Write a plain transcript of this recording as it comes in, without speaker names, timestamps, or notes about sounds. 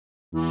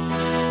Drogi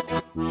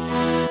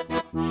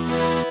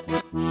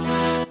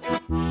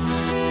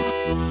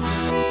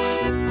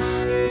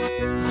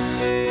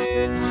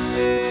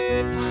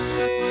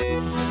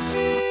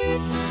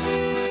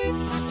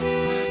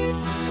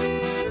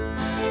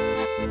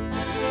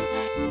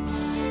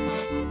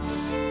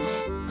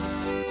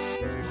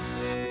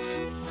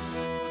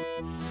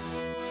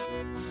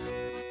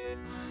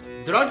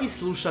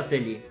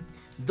slušatelji,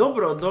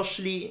 dobro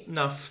došli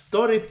na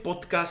wtory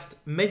podcast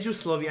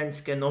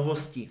Medžuslovjanske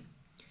novosti.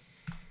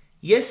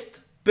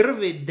 Jest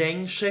prvi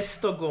dzień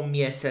 6.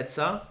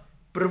 mjeseca,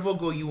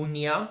 1.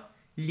 junija,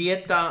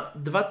 leta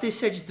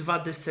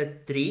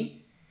 2023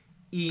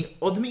 i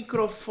od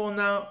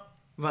mikrofona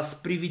was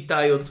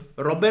privitają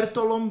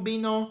Roberto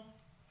Lombino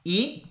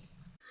i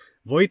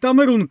Vojta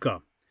Merunka.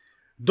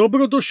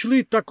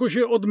 Dobrodošli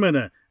takože od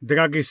mene,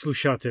 dragi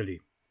slušatelji.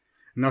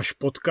 Náš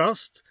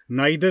podcast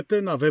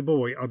najdete na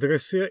webovej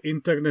adrese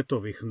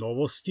internetových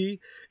novostí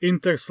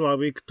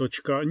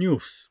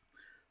interslavic.news.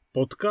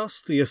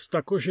 Podcast jest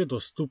takože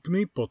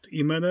dostupný pod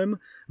imenem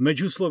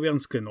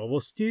Medžuslovjanske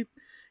novosti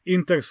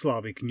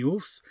Interslavic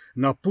News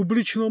na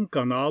publičnom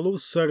kanálu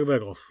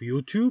serverov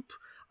YouTube,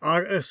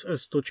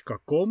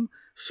 rss.com,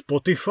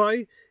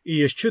 Spotify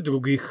i jeszcze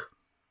drugich.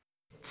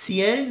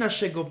 Cel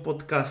naszego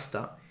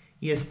podcasta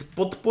jest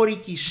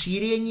podporiť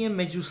šírienie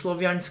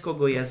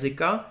medžuslovjanského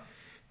jazyka,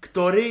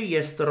 który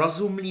jest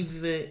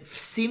rozumliwy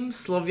wszystkim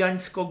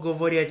słowiańsko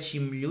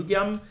говорящим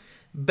ludziom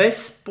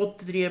bez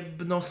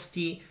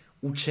potrzebności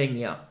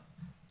uczenia.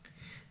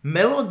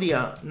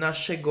 Melodia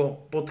naszego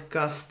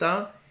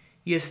podcasta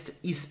jest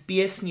i z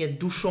pieśni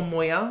Duszo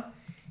moja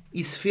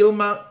i z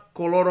filma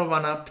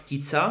Kolorowana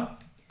ptica,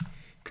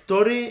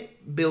 który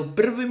był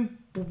pierwszym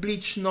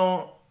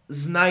publiczno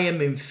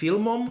znajomym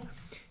filmem,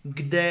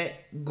 gdzie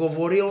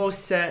говорило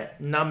się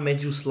na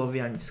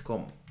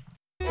medžuslovjanskom.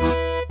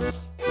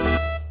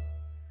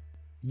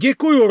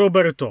 Ďakujem,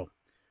 Roberto.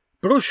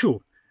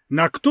 Prošu,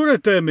 na ktoré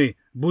témy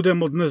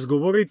budeme dnes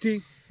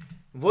govoriť?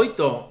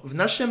 Vojto, v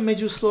našem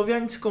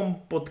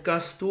medžuslovjanskom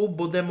podcastu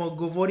budeme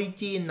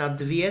govoriť na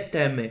dwie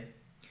témy.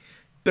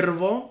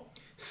 Prvo,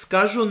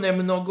 skažu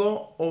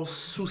nemnogo o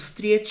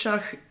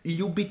sústriečach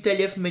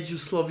ljubiteľov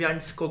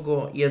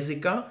medžuslovjanského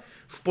jazyka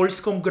v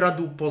polskom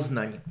gradu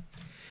Poznań.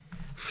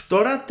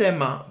 Wtora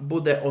téma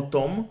bude o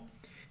tom,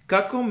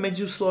 kako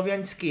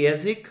medžuslovjanski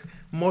jazyk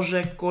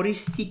może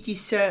korzystać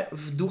się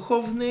w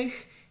duchownych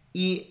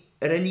i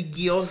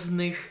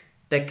religijoznych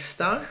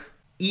tekstach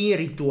i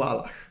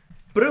rytuałach.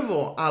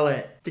 Prvo,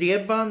 ale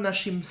trzeba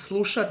naszym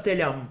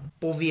słuchatelom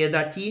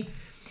powiedzieć,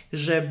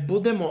 że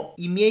będziemy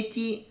mieć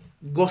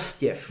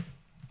gostiów.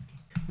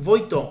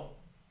 Wojto,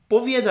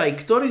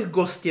 powiadaj, których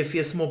gostiów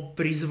jesteśmy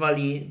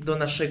przyzwali do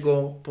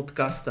naszego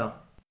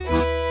podcasta?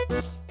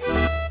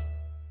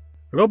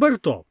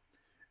 Roberto,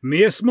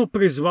 my sme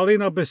prizvali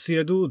na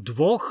besiedu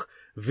dvoch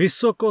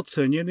vysoko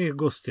cenených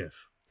gostiev.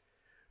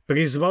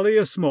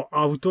 Prizvali sme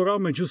autora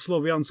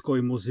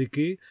medžuslovjanskoj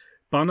muziky,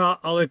 pana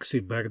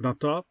Aleksy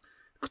Bernata,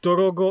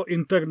 ktorého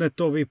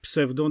internetový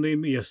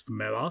pseudonym jest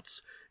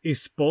Melac, i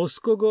z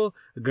polskiego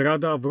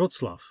grada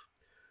Wrocław.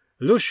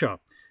 Ljoša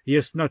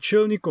jest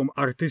naczelnikom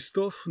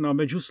artystów na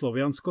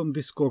medžuslovjanskom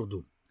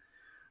Discordu.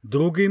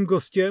 Drugim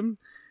gostiem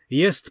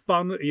jest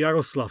pan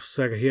Jaroslav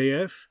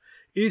Serhějev,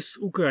 i z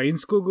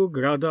ukrajinskiego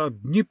grada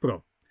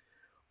Dnipro.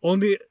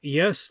 On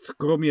jest,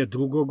 kromie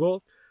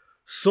drugiego,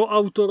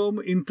 soautorom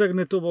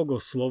internetowego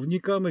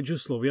słownika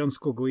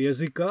medžuslovjanského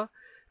jazyka,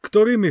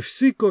 którymi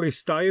wszyscy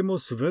korzystajemy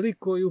z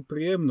wielką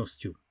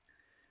przyjemnością.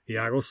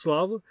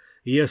 Jaroslav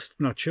jest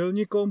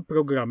naczelnikom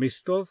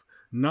programistów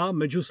na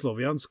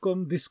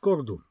medžuslovjanskom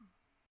Discordu.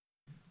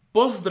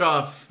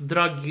 Pozdrav,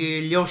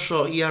 dragi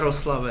Ljoszo i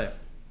Jarosławie.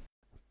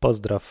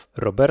 Pozdrav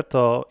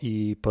Roberto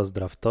i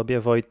pozdrav tobie,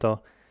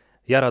 Wojto.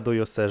 Ja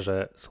raduję się,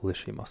 że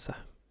słyszymy się.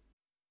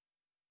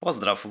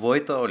 Поздрав,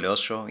 Войто,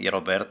 Льошу і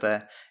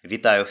Роберте.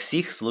 Вітаю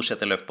всіх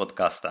слушателів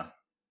подкаста.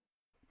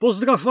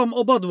 Pozdrav wam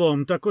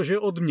obadvom, takože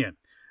od mnie.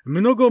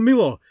 Mnogo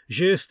milo,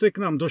 že jeste k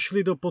nám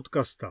došli do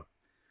podcasta.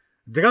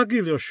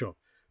 Dragi Ljošo,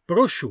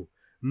 prošu,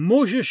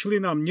 môžeš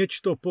li nám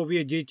niečo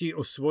povedieť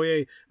o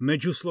svojej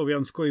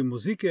medžuslovjanskoj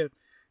muzike?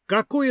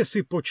 Kako je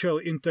si počel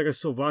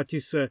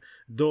interesovať sa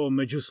do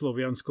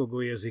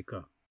medžuslovjanského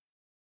jazyka?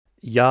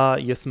 Ja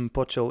jestem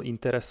począł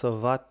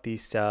interesować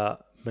się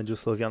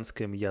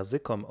medžuslovjanskim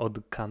jazykom od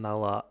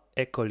kanala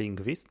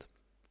Ekolingwist.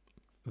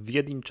 W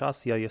jeden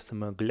czas ja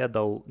jestem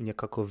gledał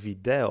niekako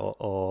wideo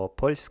o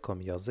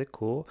polskim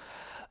języku,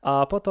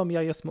 a potem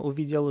ja jestem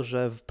uwidział,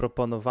 że w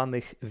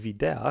proponowanych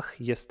wideach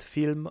jest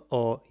film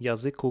o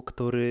języku,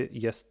 który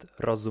jest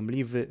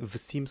rozumliwy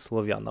wszystkim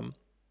Słowianom.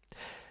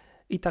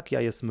 I tak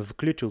ja jestem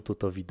wkluczył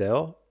to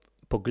wideo,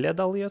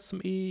 pogledał jestem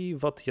i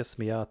wot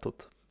jestem ja tu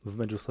w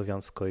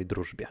medžuslovjanskoj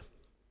družbie.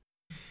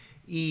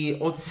 I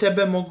od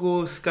sebe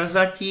mogę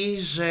skazać,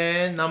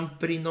 że nam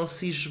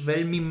przynosisz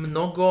veľmi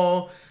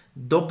mnogo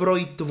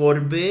dobrej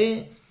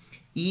tworby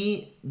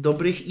i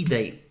dobrych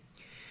idei.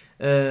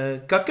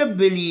 Jakie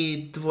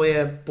były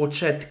twoje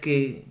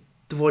początki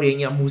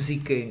tworzenia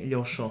muzyki,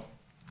 Ljoszo?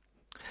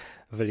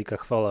 Wielka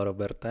chwała,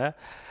 Roberte,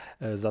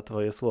 za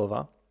twoje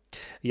słowa.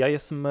 Ja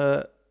jestem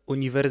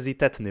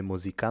uniwersytetny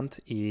muzykant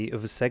i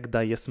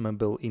всегда jestem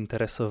był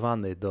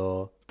interesowany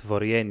do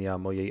tworzenia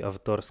mojej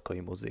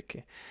autorskiej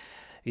muzyki.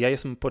 Ja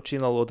jestem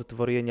poczynał od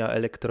tworzenia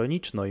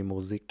elektronicznej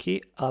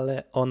muzyki,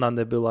 ale ona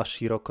nie była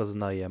szeroko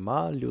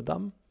znajoma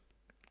ludям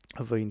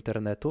w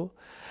internetu.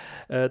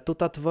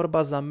 Tuta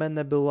tworba za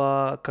mnie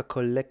była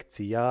jako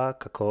lekcja,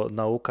 jako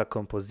nauka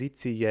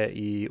kompozycji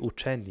i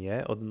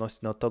uczenie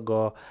odnośnie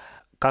tego,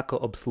 jak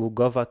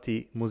obsługiwać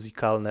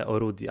muzykalne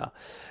orudia,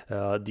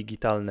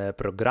 digitalne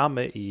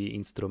programy i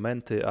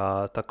instrumenty,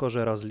 a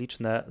także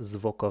rozliczne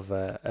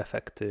zwokowe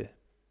efekty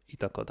i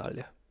tak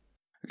dalej.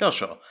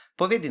 Ljošo,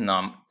 povedi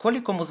nam,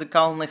 koliko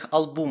muzykalnych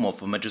albumów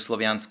w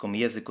medžuslovjanskom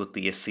jeziku ty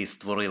jesi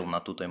stworil na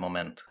tutaj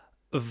moment?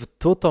 W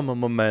tutom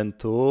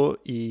momentu,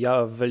 i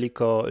ja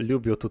wielko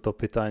lubię to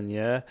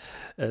pytanie,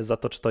 za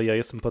to, że ja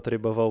jestem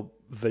potrzebował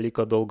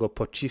wielko długo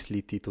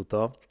pocislić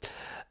to.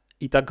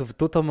 I tak w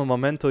tutom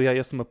momentu ja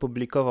jestem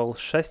opublikował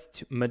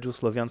 6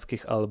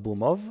 medžuslovjanskich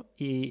albumów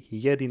i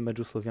 1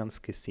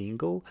 medžuslovjanski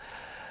single.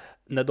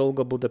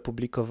 Niedługo będzie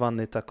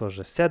publikowany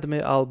także 7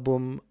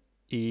 album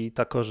i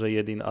także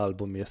 1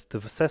 album jest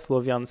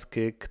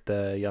wsesłowiański,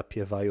 które ja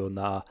piewają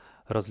na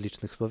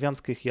rozlicznych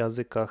słowiańskich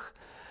językach.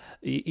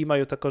 I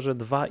mają także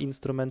 2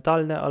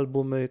 instrumentalne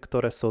albumy,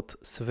 które są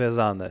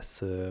związane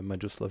z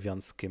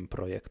medžuslovjanskim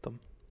projektem.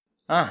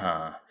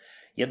 Aha,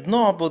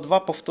 jedno albo 2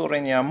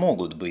 powtórzenia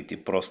mogą być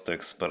prosto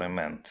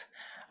eksperyment,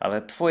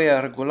 ale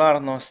twoja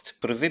regularność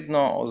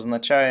przewidno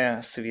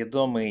oznacza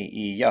świadomy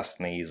i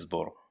jasny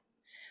zbór.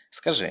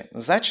 Скажи,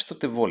 за что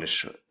ты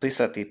волишь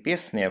писать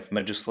песни в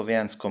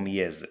меджусlovjanskom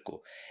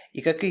языку?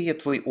 И какой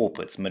твой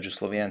опыт с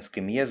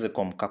меджусlovjanskim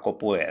языком как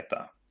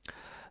поэта?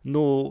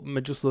 No,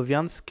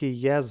 medžuslovjanski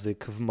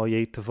język w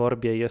mojej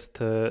tworbie jest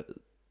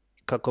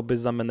jakoby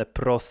za mnie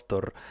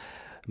prostor,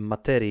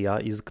 materia,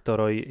 z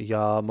której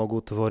ja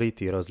mogę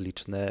tworzyć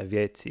rozliczne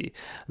rzeczy.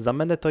 Za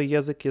mnie to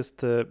język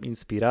jest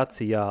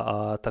inspiracja,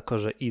 a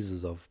także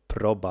izzow,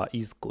 proba,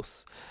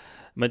 iskus.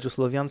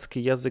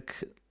 Medžuslovjanski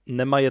język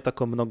nie ma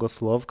tak mnogo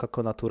słów, jak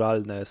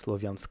naturalne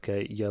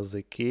słowiańskie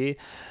języki.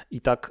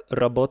 I tak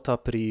robota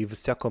przy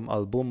wszakim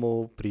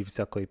albumu, przy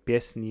wszakoj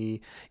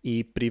pieśni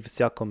i przy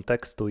wszakim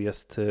tekstu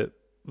jest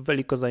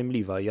wielko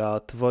zajmliwa. Ja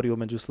tworzę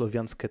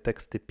medžuslovjanskie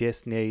teksty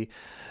pieśni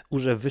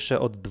już wyższe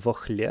od 2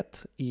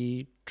 lat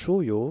i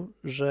czuję,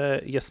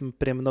 że jestem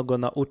przemnogo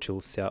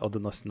nauczył się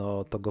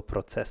odnośnie tego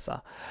procesu.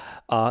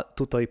 A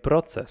tutaj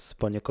proces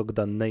poniekąd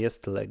nie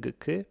jest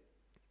lekki.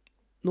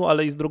 No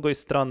ale i z drugiej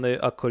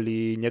strony,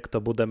 akoli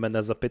niekto bude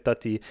mnie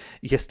zapytać,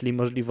 jeśli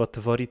możliwe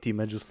tworzyć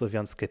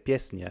medžuslovjanske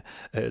pieśnie,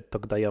 to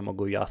gdy ja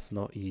mogę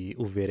jasno i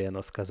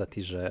uwiereno skazać,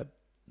 że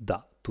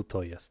da, tu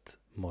to jest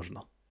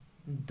można.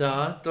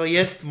 Da, to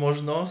jest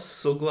można,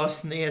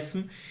 согласny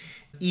jestem.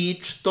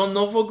 I co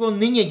nowego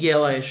nynie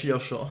dělajesz,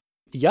 Ljošo?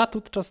 Ja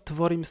tu czas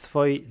tworzę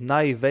swój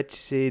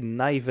największy,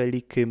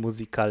 najwielki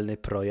muzykalny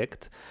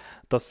projekt.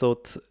 To są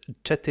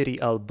 4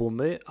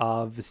 albumy,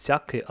 a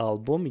wszaki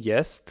album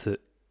jest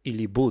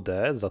ili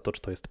bude, za to,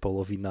 że to jest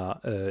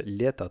połowina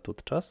lata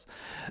tutczas,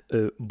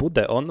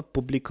 bude on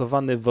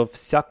publikowany we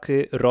wszaki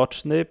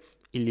roczny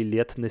ili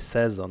letny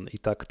sezon. I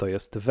tak to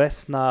jest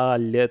wiosna,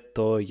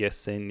 lato,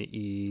 jesień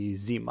i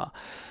zima.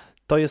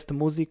 To jest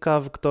muzyka,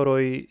 w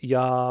której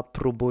ja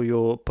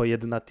próbuję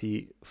pojednać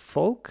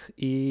folk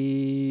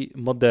i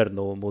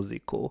moderną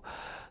muzykę.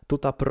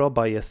 Tuta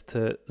proba jest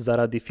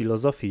zaradi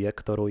filozofii,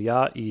 którą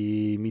ja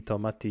i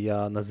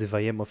Mitomatija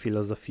nazywajemy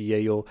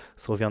filozofią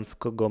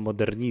słowiańskiego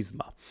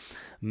modernizma.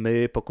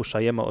 My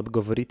pokuszajemy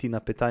odgovoriti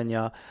na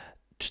pytania,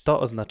 co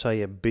oznacza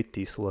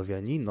być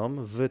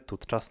Słowianinom w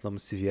tutczasnym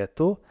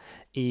świecie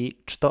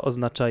i co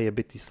oznacza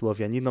być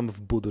Słowianinom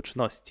w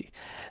buduczności.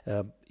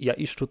 Ja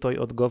iszczu tutaj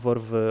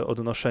odgovor w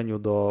odnoszeniu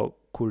do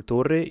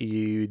kultury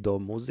i do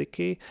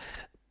muzyki.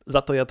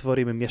 Za to ja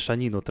tworzymy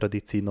mieszaninu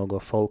tradycyjnego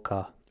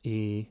folka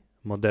i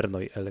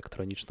modernej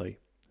elektronicznej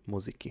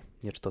muzyki.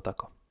 Niečo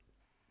tako.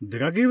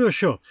 Dragi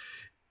Ljošo,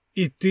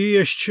 i ty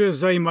jeszcze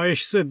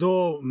zajmujesz się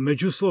do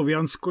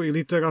medžuslovjanskoj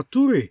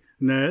literatury,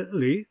 ne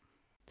li?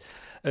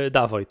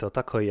 Dawaj, to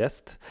tako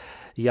jest.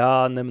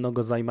 Ja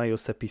nemnogo zajmuję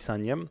się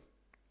pisaniem.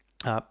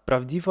 A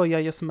prawdziwo ja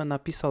jestem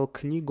napisał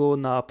knigę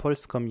na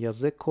polskim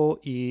języku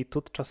i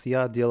tutczas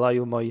ja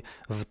działaję mój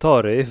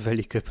wtory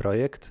wielki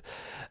projekt.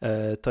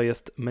 To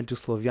jest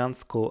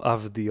medžuslovjanską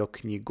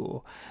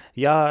audioknigu.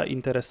 Ja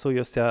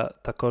interesuję się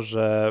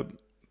także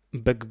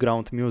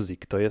background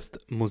music, to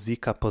jest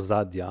muzyka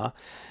pozadia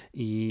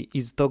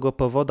i z tego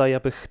powodu ja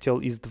bych chciał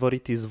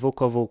stworzyć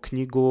zwukową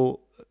knigę,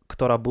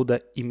 która bude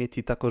mieć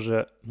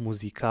także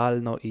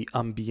muzykalno i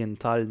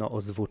ambientalno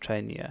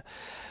ozwuczenie.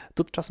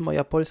 Tutczas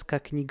moja polska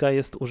kniga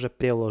jest już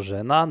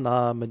przełożona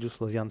na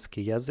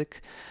medžuslovjanski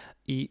język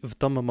i w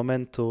tym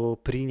momentu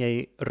przy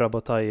niej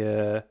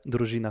robotaje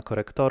drużyna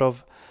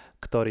korektorów,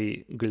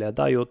 którzy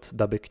glądają,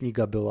 aby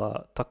kniga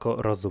była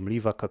tako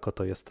rozumliwa, jak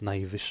to jest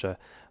najwyższe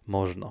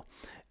można.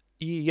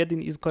 I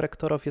jeden z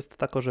korektorów jest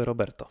także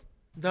Roberto.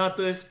 Да,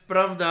 to jest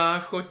prawda,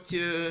 choć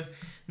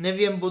nie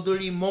wiem,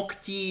 buduli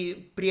mogli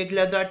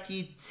przeglądać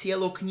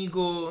całą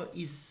knigę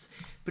z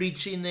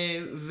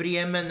przyczyny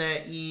времени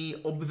i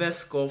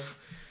obwesków.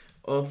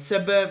 Od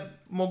siebie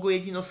mogę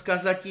jedynie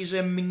skazać,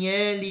 że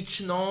mnie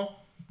lično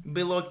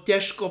było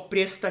ciężko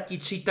przestać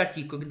czytać,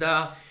 kiedy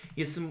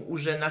jestem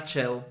już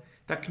zaczął.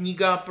 Ta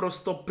kniga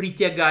prosto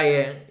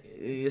przyciągaje,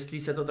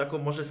 jeśli się to tak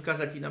może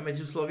skazać i na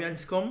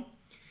medžuslovjanskom.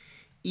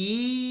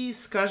 I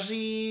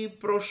skaži,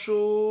 proszę,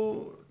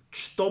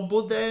 co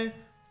będzie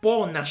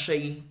po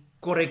naszej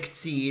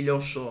korekcji,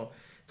 Ljošo?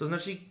 To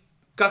znaczy,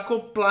 kako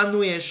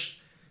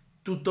planujesz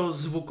tuto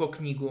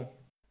zvukoknigu?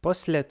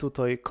 После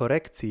тутой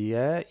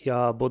корекции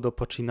я буду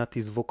починать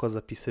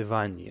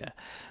звукозаписывание.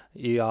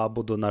 Ja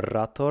буду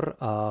narrator,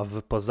 a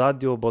w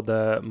pozadiu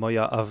będzie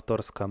moja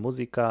autorska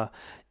muzyka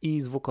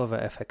i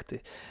zvukowe efekty.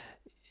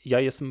 Ja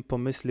jestem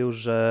pomyślał,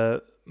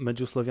 że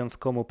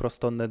Medžuslovjanskomu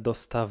prosto nie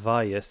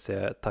dostawaje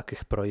się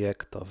takich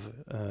projektów.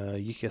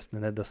 Ich jest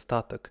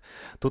niedostatek.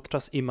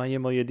 Tutczas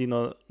imajemy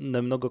jedyno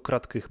nemnogo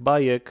kratkich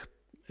bajek.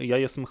 Ja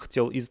jestem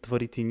chciał i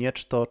stworzyć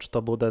niečto,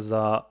 co będzie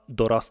za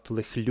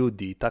dorastłych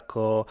ludzi,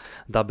 tako,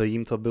 daby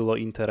im to było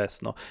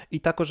interesno. I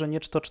tako, że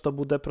niečto, co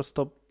będzie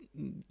prosto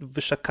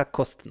wyższe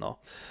kakostno,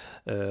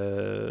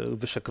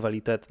 wyższe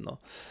kwalitetno.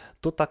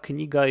 To ta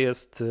kniga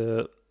jest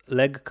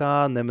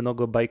lekka,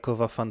 nemnogo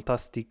bajkowa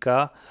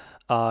fantastika,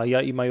 a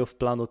ja i mają w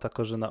planu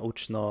tako, że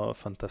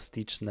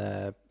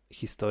nauczno-fantastyczne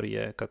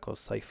historie, jako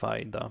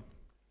sci-fi, da.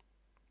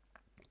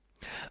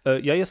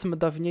 Ja jestem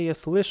dawniej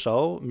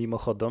słyszał,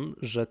 mimochodem,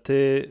 że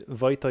ty,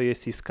 Wojto,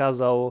 jesi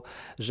skazał,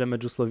 że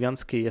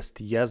medžuslovjanski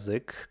jest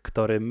język,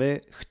 który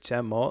my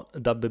chcemy,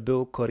 aby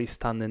był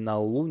korzystany na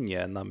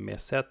Lunie, na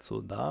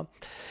miesiącu, da?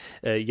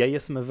 Ja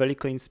jestem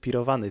wielko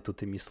inspirowany tu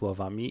tymi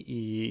słowami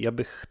i ja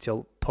bych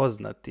chciał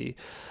poznać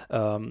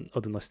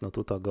odnośnie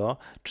tego,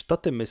 co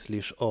ty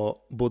myślisz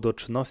o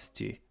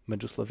budučnosti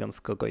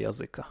medžuslovjanskiego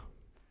języka?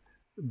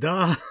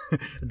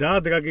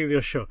 Da, dragý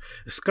Ljošo,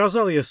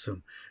 skazal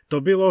jesem.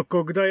 To bylo,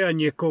 когда ja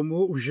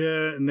niekomu, už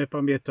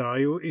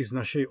nepamätajú i z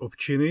našej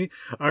občiny,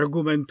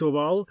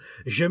 argumentoval,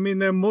 že my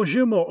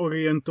nemôžeme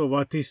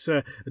orientovať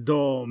sa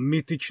do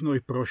mytičnej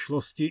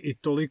prošlosti i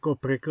toliko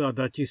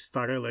prekladať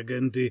staré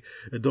legendy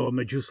do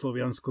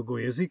medžuslovjanského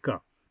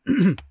jazyka.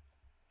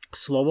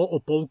 Slovo o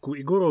polku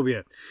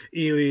Igorově,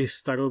 ili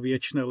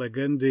starověčné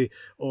legendy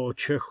o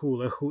Čechu,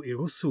 Lechu i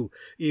Rusu,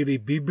 ili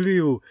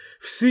Bibliu,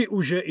 vsi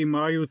už i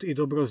majú i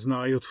dobro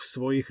znajú v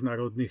svojich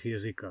národných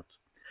jazykách.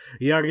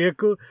 Ja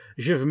řekl,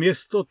 že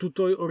vmiesto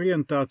tutoj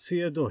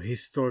orientácie do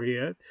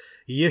historie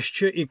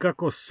ještě i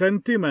kako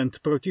sentiment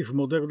protiv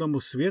modernomu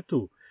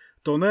světu,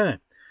 to ne.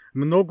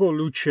 Mnogo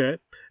ľuče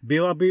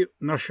byla by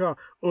naša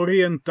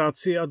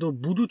orientácia do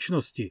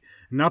budučnosti.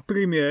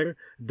 Napríklad,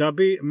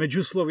 aby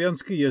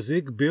medžuslovjanský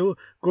jazyk byl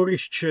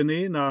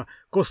koriščený na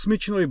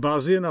kosmičnej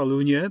báze na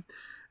Lune,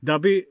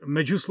 aby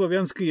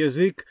medžuslovjanský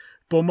jazyk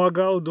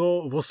pomágal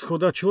do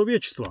voschoda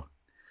človečstva.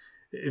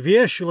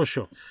 Vieš,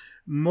 Ljošo,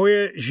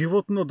 moje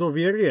životno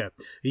dovierie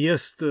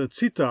jest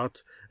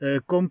citát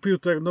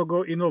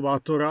komputerného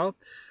inovátora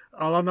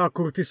Alana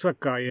Curtisa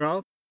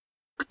Kajera,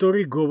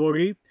 ktorý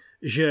govorí,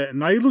 že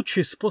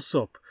najlepší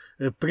spôsob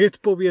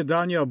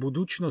predpoviedania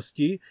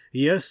budučnosti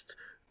jest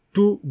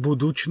tu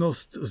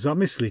budučnost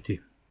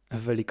zamysliti.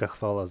 Wielka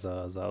chwała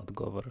za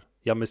odgovor.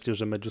 Ja myślę,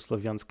 że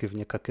medžuslovjanski w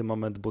niekaký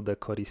moment bude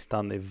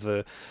koristany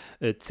w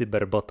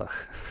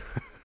cyberbotach.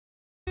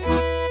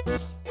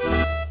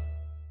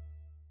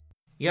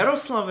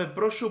 Jaroslave,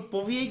 proszę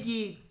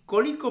powiedzieć,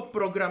 koliko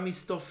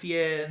programistów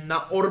je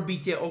na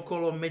orbicie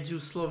okolo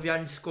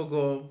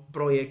medžuslovjanskого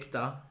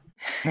projekta?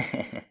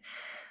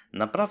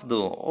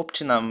 Направду,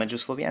 община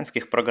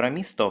меджусlovjanskих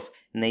програмістів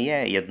не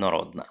є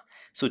єднородна.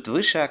 Суть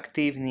вище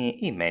активні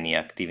і менее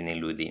активні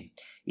люди.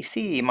 І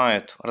всі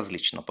мають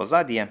различно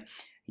позад'я.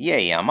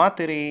 Є і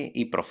аматори,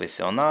 і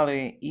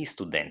професіонали, і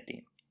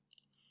студенти.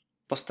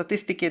 По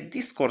статистиці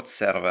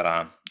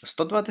Discord-сервера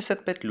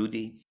 125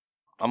 людей,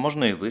 а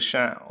можна і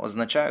вище,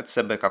 означають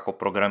себе як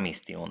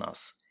програмісти у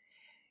нас.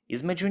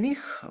 Із между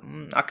них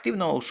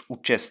активно уж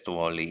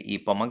участвували і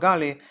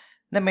помагали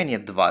не менее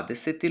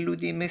 20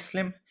 людей,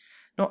 мислим.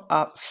 No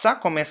a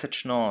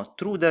всякомесячно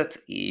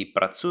трудять і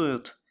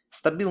працюють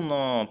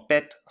стабільно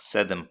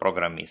 5-7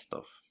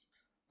 програмістів.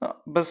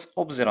 Без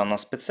обзіру на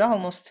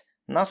спеціальність,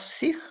 нас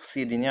всіх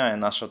з'єднає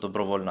наша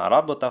добровольна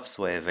робота в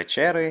свої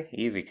вечери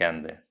і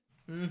вікенди.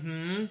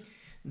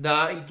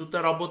 Da, i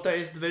tuta robota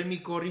jest veľmi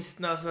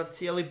koristná za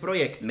celý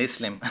projekt.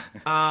 Myslím.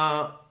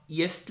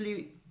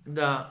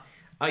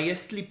 A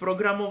jestli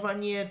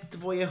programowanie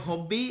twoje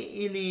hobby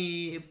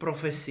ili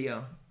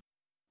profesja?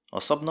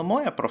 Особливо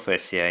моя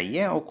професія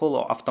є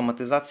около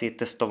автоматизації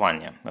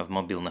тестування в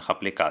мобільних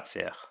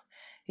аплікаціях.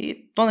 І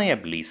то не є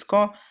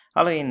близько,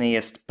 але і не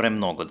є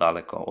премного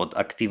далеко від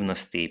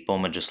активності по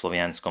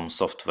меджусlovjanskому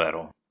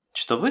софтверу.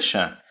 Що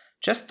вище,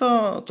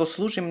 часто то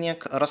служить мені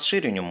к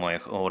розширенню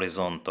моїх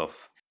горизонтів.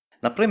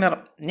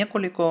 Наприклад,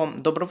 неколико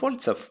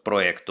добровольців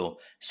проєкту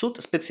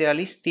суть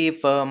спеціалісти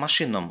в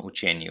машинному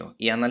ученню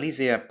і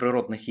аналізі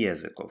природних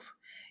язиків.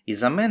 І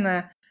за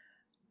мене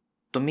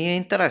То mi je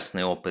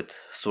interesný opet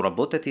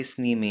suraботати с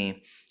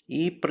ними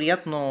и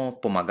приятно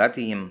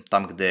помагати їм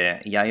там,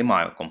 де я і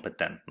маю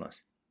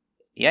компетентність.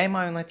 Я і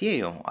маю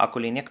надію, а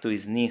коли некто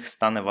із них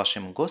стане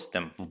вашим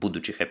гостем в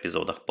будучих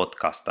епізодах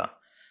подкаста,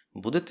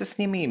 будете с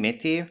ними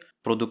иметь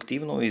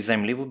продуктивну и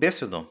займливу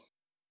беседу.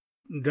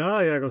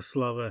 Да,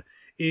 Jaroslave.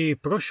 I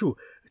prošu,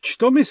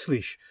 čo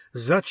myslíš,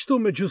 zač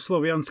to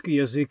medžuslovjanský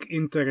jazyk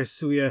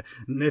interesuje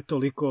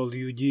netoliko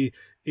ľudí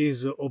i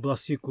z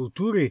oblasti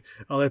kultúry,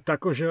 ale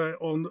takože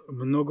on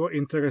mnogo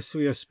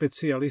interesuje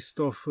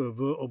specialistov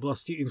v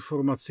oblasti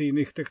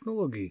informacійних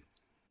технологій?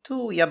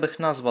 Tu ja bych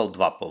nazval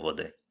dva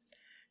powody.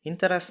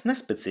 Interes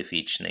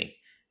неспецифічний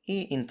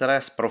і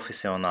інтерес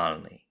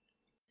професіональний.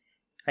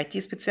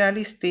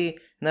 IT-спеціалісти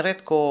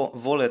нередко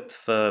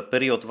волять в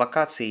період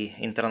вакацій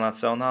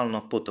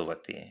інтернаціонально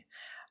путувати,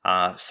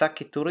 а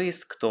всякий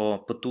турист, хто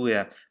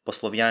путує по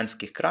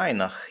слов'янських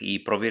країнах і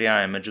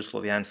провіряє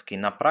меджусlovjanski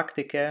на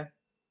практике,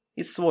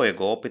 із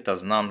свого опита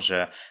знам,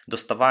 že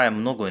доставає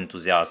много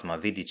ентузіазма,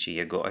 видячи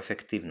його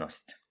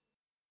ефективність.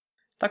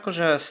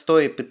 Також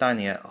стоїть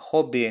питання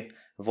хобі,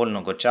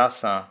 вольного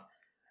часу.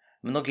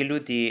 Mnogi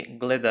ljudi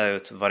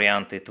gledaju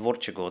varijante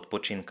tvorčega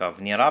odpočinka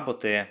vne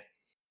rabote.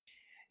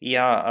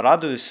 Ja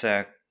raduju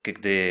se,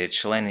 kada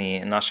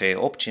členi naše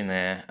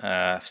općine,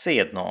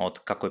 vsejedno od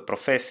kakoj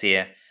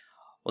profesije,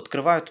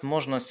 odkrivaju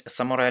možnost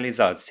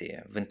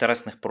samorealizacije v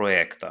interesnih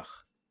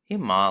projektах. I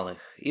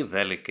malih, i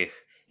velikih,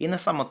 i ne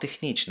samo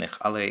tehničnih,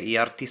 ale i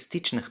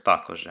artističnih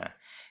takože,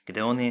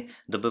 gdje oni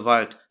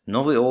dobivaju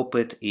novi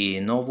opet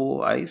i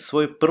novu, a i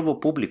svoju prvu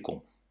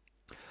publiku.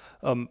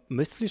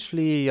 Myślisz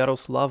li,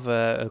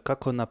 Jarosławe,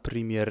 kako, na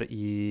primjer,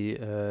 i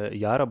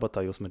ja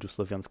работаю s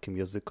međuslovjanskim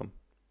jezikom?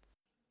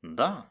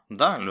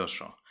 Da,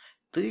 Ljošo.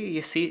 Ти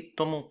єси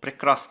тому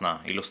прекрасна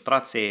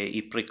ілюстрація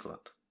і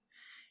приклад.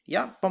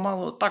 Я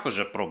помалу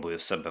також пробую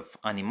себе в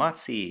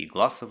анімації і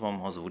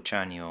гласовому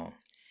озвучанню.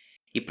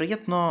 І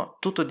приємно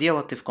тут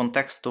ділати в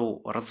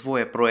контексту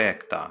розвою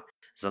проєкта,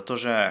 за то,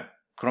 що,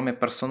 крім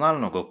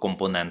персонального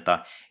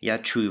компонента, я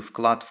чую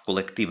вклад в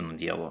колективне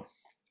діло.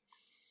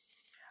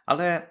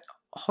 Але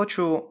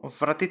хочу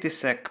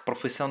вратитися к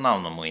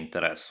професіональному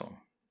інтересу.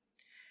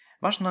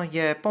 Ważno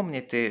je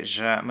pomnieti,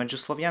 że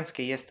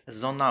medžuslovjanski jest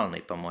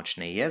zonalny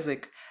pomocny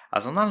język,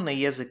 a zonalne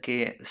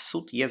języki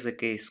są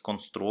języki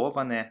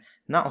skonstruowane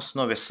na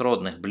osnowie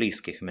srodnych,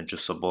 bliskich między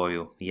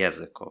sobą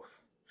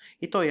języków.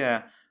 I to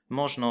je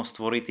można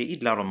stworzyć i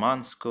dla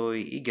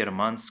romanskiej, i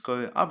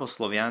germanskiej, albo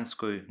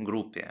słowiańskiej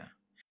grupie.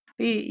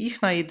 I ich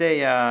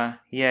idea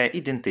jest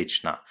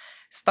identyczna,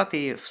 stać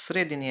w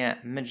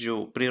średnie między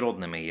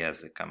przyrodnymi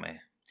językami.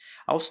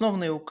 A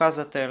основний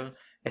ukazatel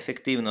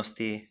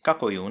efektywności,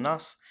 jak i u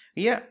nas,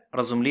 je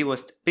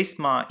rozumliwość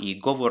pisma i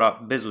govora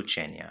bez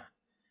uczenia.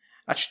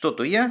 A co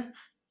to je?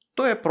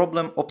 To je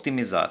problem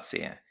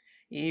optimizacji.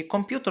 I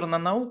komputerna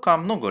nauka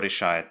mnogo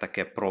решає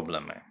takie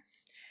problemy.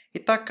 I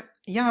tak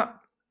ja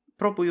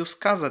próbuję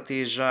skazać,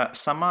 że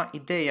sama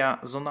idea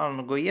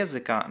zonalnego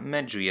języka,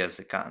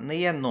 medžujęzyka, nie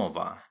jest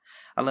nowa,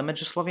 ale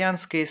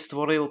medžuslovjanski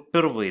stworzył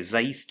pierwszy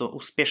zaisto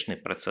uspieszny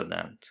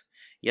precedent.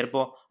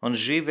 Jerbo on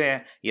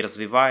żyje i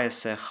rozwija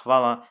się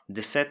chwała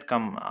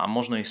desetkam, a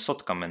można i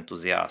sotkam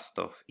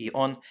entuzjastów. I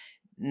on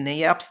nie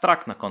jest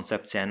abstraktna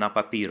koncepcja na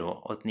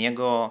papieru, od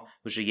niego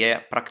już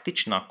jest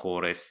praktyczna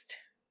korzyść.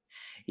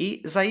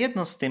 I za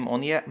jedno z tym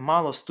on jest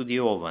mało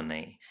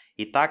studiowany.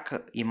 I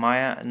tak i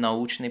ma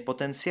nauczny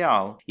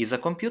potencjał i za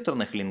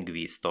komputernych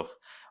lingwistów,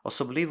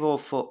 особливо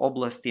w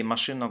oblasti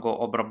maszynnego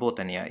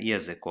obrabowania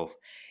języków.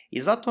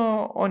 I za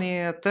to oni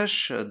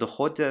też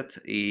dochodzą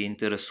i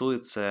interesują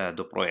się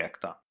do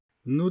projektu.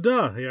 No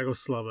da,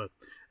 Jaroslave.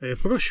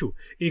 Prošu,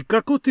 i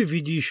kako ty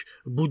vidíš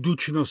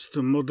budučnost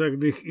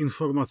moderných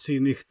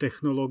informacyjnych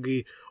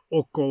technologii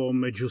okolo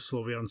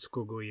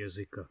medžuslovjanskого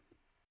języka?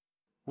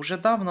 Уже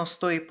давно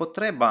стоїть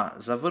потреба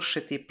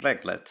завершити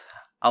прегляд,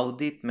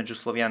 аудит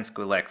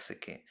меджусlovjanskої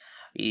лексики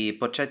і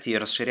почати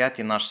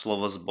розширяти наш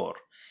словозбор.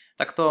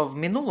 Так то в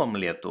минулому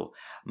літу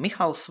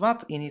Михал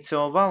Сват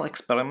ініціював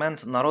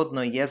експеримент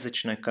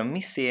Народно-язичної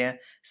комісії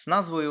з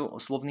назвою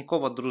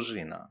 «Словникова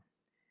дружина».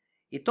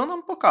 І то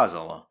нам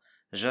показало,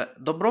 що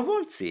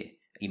добровольці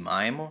і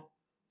маємо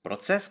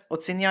процес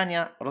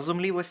оціняння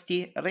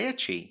розумливості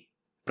речей.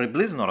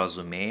 Приблизно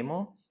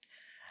розуміємо,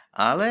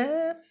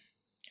 але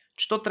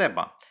що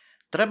треба?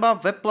 Треба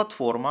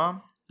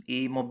веб-платформа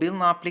і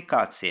мобільна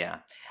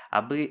аплікація,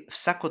 аби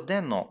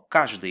всякоденно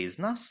кожен із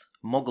нас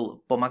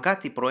мог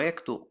помагати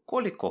проєкту,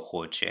 коліко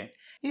хоче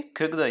і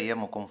коли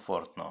йому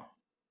комфортно.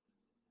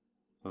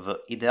 В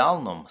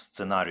ідеальному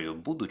сценарію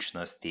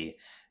будучності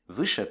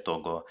Wyше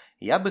того,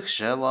 ja bych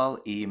żelał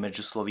i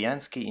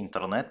medžuslovjanski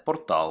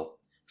internet-portal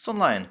z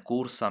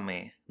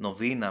online-kursami,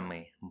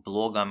 nowinami,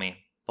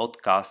 blogami,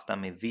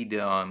 podcastami,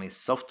 wideami,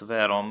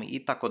 software'om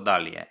i tak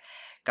dalej,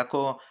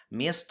 jako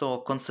miejsce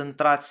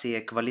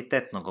koncentracji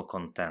kwalitetnego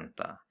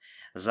kontenta,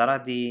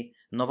 zaradi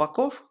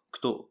nowaków,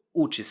 kto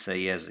uczy się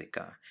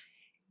języka,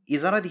 i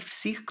zaradi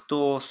wszystkich,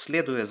 kto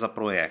śleduje za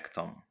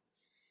projektem.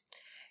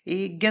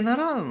 I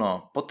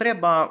generalno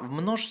potrzeba w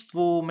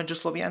mnóstwu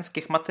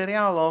medžuslovjanskich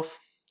materiałów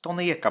to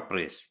nie jest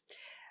kaprys,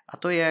 a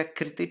to jest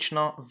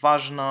krytyczno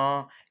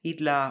ważne i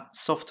dla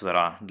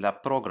softwara, dla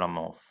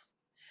programów.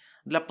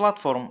 Dla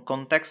platform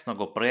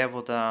kontekstnego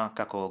przewoda,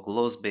 jako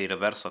glosby i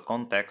reverso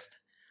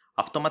kontekst,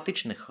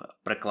 automatycznych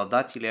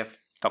przekładatelów,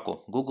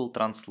 jako Google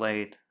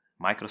Translate,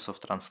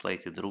 Microsoft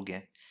Translate i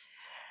drugie.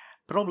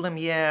 Problem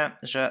jest,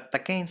 że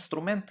takie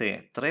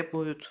instrumenty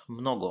potrzebują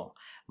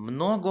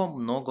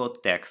mnogo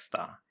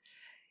teksta.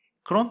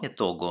 Kromie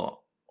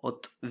tego,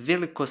 od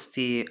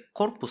wielkości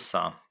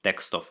korpusa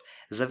tekstów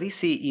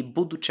zawisi i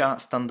buduća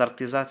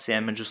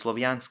standardyzacja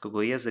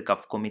medžuslovjanskiego języka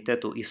w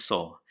komitetu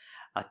ISO,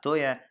 a to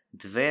jest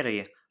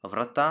drzwi,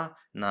 wrota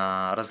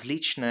na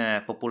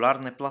rozliczne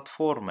popularne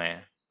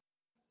platformy.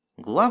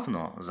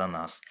 Główno za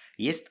nas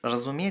jest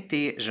rozumieć,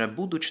 że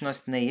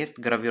budučnost nie jest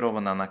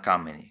grawirowana na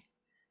kamieniu.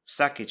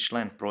 Всякий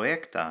член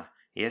проекта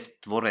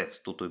jest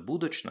tворец tutaj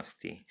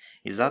budučnosti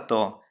i za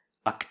to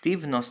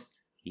aktywność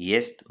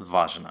jest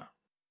ważna.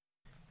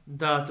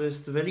 Da, to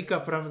jest wielka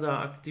prawda,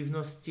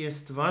 aktywność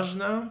jest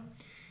ważna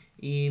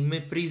i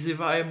my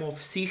prizywamy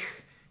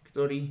wszystkich,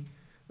 którzy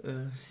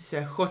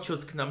się chcą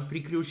k nam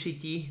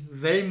przyključić i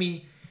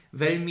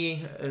veľmi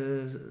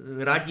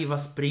radi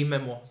was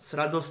przyjmemy, z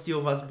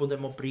radością was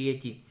budeme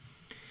prijeti.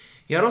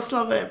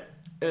 Jaroslawe,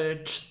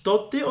 co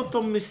ty o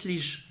tom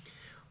myślisz?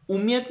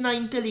 Umětna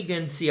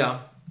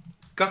inteligencja,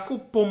 jaką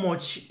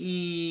pomoc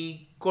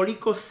i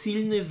koliko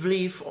silny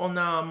wpływ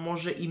ona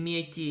może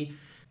mieć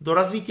do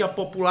rozwitia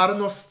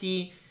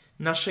popularności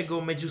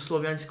naszego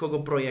medžuslovjanskiego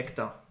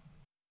projektu?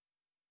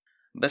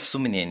 Bez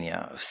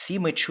sumienia, wszyscy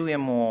my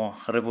czujemy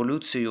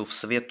rewolucję w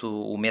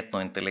światu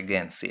umiejętnej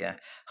inteligencji.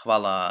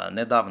 Chwała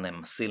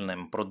niedawnym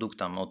silnym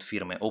produktom od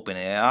firmy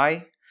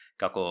OpenAI,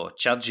 jako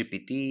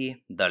ChatGPT,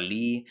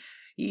 DALL-E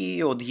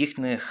i od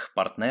innych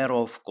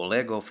partnerów,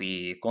 kolegów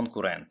i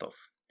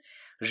konkurentów.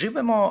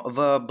 Żyjemy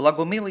w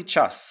błogomilny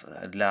czas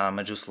dla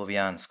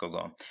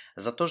medžuslovjanskiego,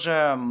 za to,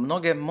 że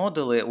mnogie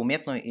modele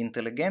umiejętnej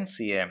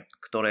inteligencji,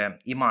 które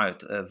mają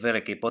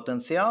wielki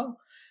potencjał,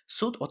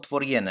 są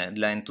otworzone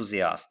dla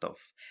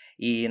entuzjastów.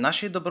 I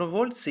nasi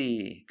dobrowolcy,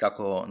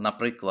 jako na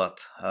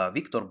przykład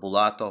Wiktor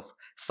Bulatow,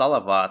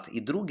 Salawat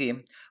i drugi,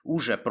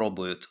 już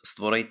próbują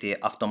stworzyć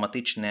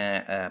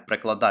automatyczne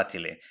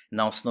przekładatelі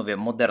na osnowie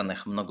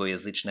modernych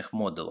mnogojęzycznych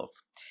modelów.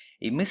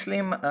 I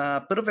myślę,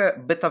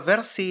 pierwsze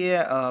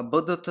beta-wersje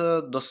będą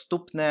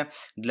dostępne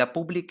dla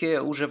publiki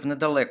już w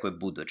niedalekiej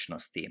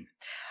budućności.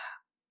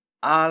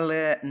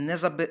 Ale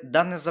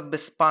nie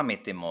zabezpieczamy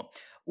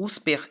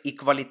Успіх і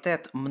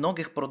квалітет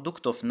многих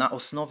продуктів на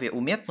основі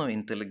умітної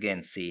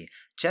інтелігенції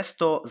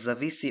часто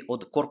зависить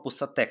від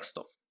корпуса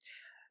текстів.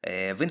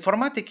 В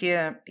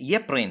інформатиці є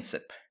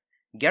принцип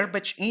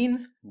garbage in,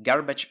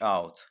 garbage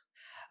out.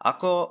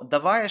 Ако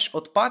даваєш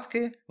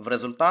відпадки, в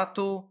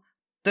результату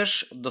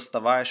теж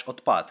доставаєш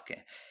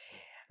відпадки.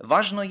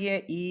 Важно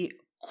є і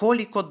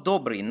koliko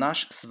dobry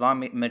nasz z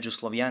wami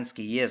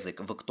medžuslovjanski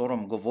język, w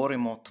którym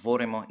говоримо,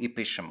 tworzymy i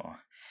piszemy.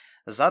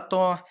 Za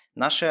to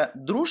nasze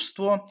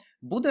drużstwo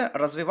буде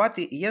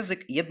розвивати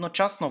язик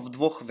jednocześnie w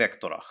dwóch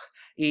wektorach.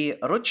 I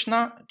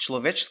ręczna,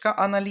 człowieczka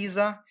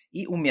analiza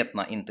i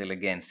umiejętna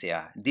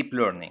inteligencja, deep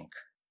learning.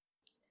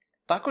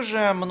 Також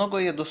много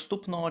є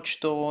доступного,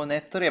 що не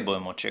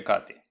требуємо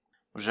чекати.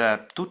 Вже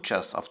тут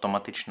час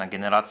автоматична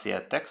генерація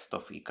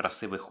текстів і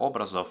красивих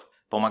образів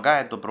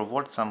помагає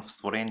добровольцям в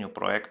створенню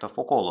проєктів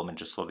около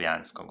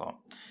меджусlovjanskого,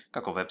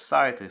 як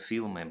веб-сайти,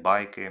 фільми,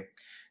 байки,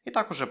 і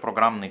також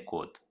програмний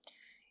код.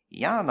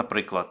 Я,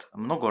 наприклад,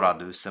 много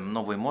радуюся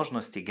новій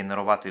можливості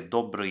генерувати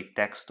добрий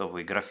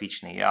текстовий,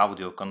 графічний і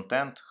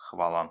аудіоконтент,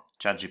 хвала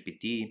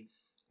ChatGPT,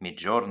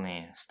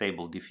 Midjourney,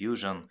 Stable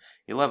Diffusion,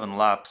 11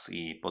 Labs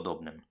і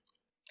подобним.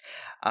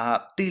 А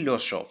ти,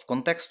 Льошо, в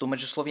контексту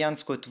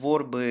меджусlovjanskої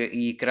творби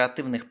і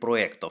креативних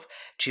проєктів,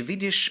 чи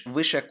видиш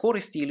wyższe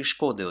користі или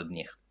szkody od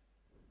nich?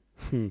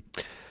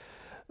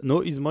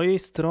 No i z mojej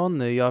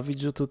strony ja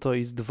widzę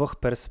tutaj z dwóch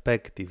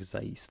perspektyw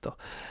zaisto.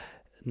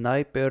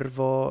 Najpierw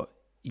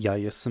ja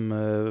jestem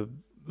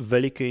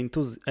wielki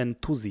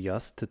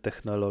entuzjast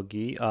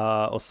technologii,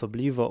 a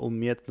osobliwo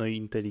umiejętnej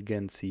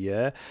inteligencji.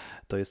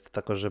 To jest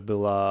tako, że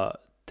była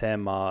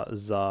tema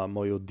za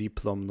moją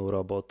dyplomną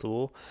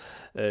robotę.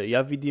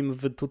 Ja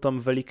widzę tu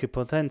tam wielki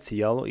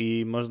potencjał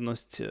i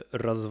możliwość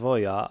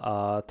rozwoju,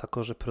 a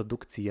także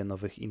produkcji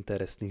nowych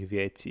interesnych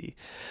věcí.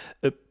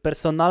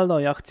 Personalno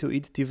ja chcę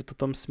iść w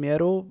tym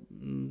smieru.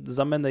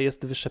 Za mnie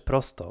jest wyższe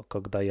prosto,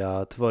 kiedy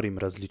ja tworzę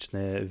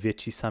rozliczne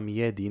věcí sam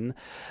jeden,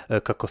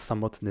 jako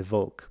samotny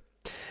волк.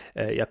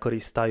 Ja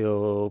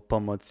korzystaję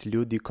pomoc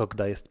ludzi,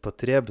 kiedy jest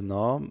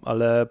potrzebno,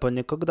 ale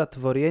poniekąd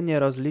tworzenie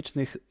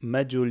rozlicznych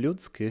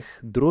medžuludzkich,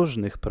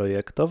 drużnych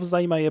projektów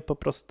zajmuje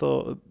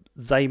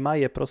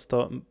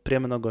prosto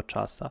mnogo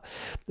czasu.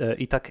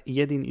 I tak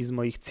jeden z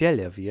moich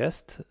celów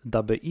jest,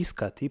 aby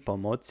iskać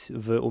pomoc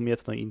w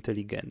umiejętnej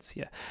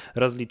inteligencji.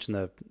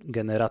 Rozliczne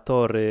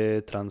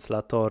generatory,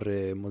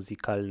 translatory,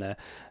 muzykalne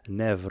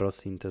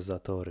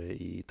neurosyntezatory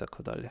i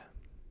tak dalej.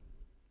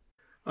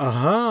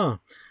 Aha,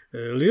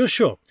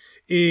 Ljošo,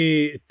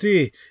 I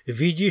ty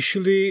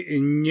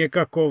vidíš-li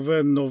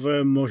někakové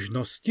nové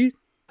možnosti?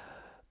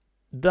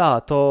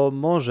 Da, to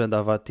może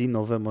dawać i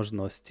nowe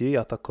możności,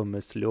 ja tako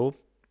myślю.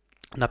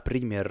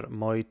 Например,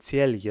 мой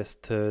цель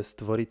jest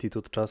stworiti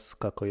тут čas,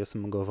 kako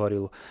jesam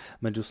govoril,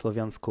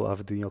 međuslovjansku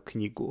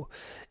audioknjigu.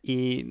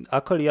 I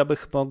ako li ja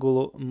bih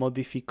mogul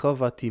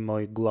modifikovati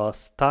moj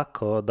glas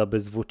tako da bi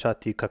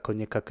zvučati kako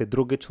nekakvi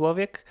drugi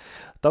čovjek,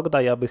 тогда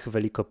ja bih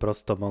veliko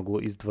prosto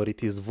moglu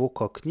izdvoriti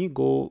zvuko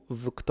knjigu,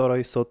 v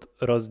ktoroj sú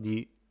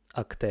rozni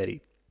akteri.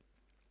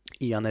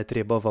 I ja ne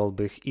trebovал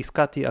bych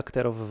iskati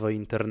akterov w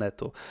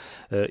internetu.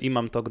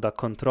 Imam тогда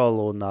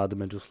kontrolu nad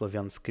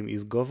međuslovjanskim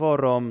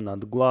izgovorom,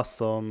 nad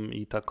glasom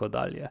i tako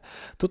dalje.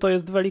 Tuto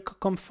jest veliko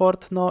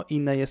komfortno i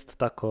ne jest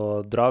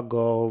tako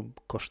drago,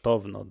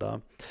 kosztowno, da.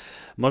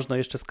 Można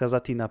jeszcze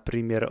skazati na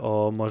primjer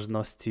o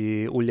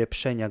możności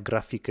ulepszenia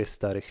grafiki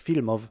starych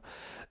filmów,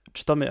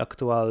 što my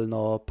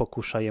aktualno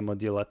pokušajemo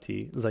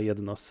dělati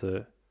zajedno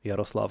s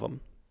Jarosłavom.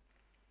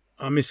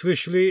 A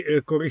myslíš-li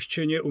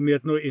korištěně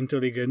umětnej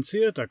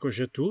inteligencie,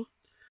 takože tu?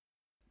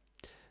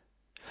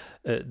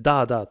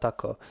 Da,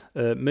 tako.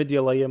 My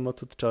dělajemo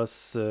tu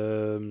čas,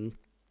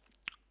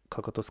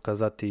 kako to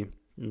skazati,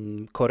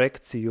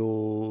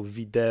 korekciju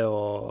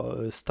video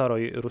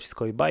staroj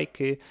ruskoj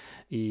bajki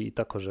i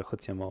takože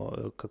chcemo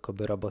kako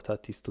by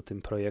rabotati s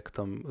tym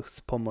projektom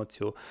z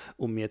pomocą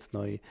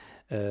umiejętnej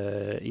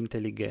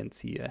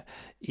inteligencije.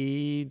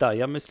 I da,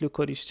 ja myślę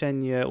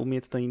korišćenje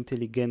umiejętnej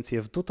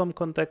inteligencije w tutym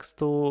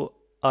kontekstu,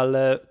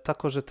 ale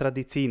takože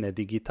tradycyjne,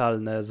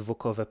 digitalne,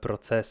 zvukowe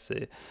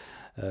procesy,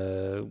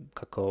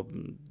 kako,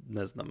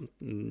 ne znam,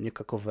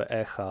 nekakove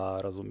echa,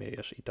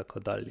 rozumiejesz, i tako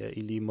dalje,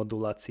 ili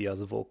modulacja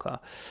zvuka.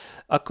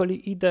 Ako li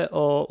ide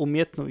o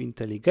umiejętną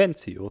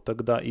inteligenciju,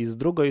 тогда i z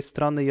drugiej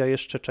strony ja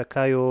jeszcze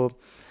czekaju,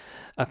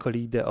 ako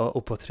li ide o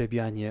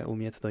upotrebianie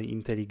umiejętnej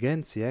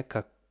inteligencji,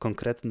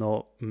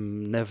 konkretno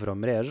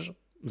neuromrež,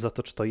 za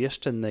to, što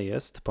jeszcze nie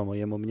jest, po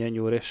mojemu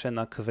mnieniu,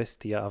 rešena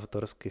kwestia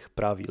autorskich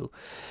prawil.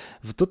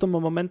 W tym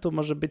momentu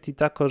może być i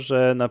tako,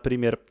 że na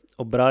przykład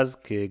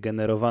obrazki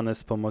generowane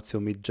z pomocą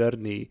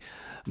Midjourney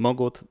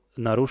mogą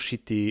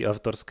naruszyć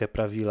autorskie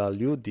prawila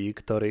ludzi,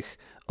 których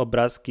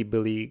obrazki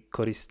byli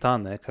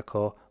korzystane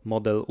jako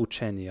model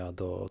uczenia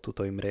do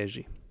tutoj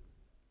mreži.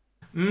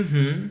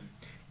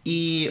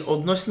 I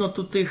odnośnie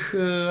tych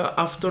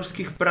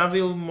autorskich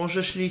prawil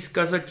możesz li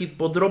skazać i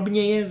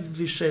podrobniej,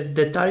 wyższe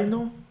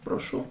detalno,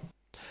 proszę?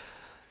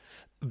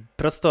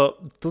 Prosto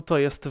tuto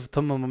jest w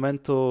tym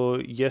momentu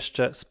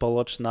jeszcze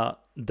społeczna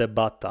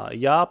debata.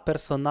 Ja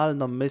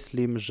personalno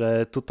myślę,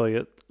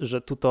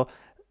 że tuto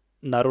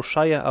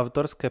naruszaje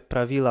autorskie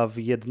prawila w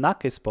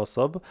jednaki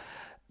sposób,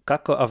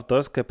 jako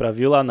autorskie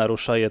prawila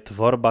naruszaje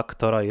tworba,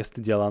 która jest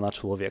dzielana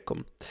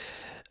człowiekom.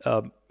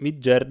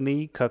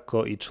 Midjourney,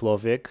 jako i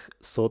człowiek,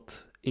 są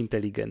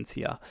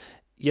inteligencja.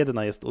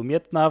 Jedna jest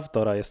umiejętna,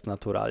 druga jest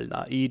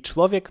naturalna. I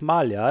człowiek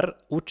malar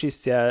uczy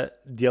się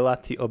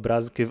dzielać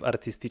obrazki w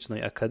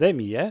artystycznej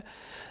akademii,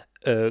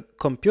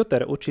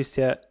 komputer uczy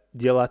się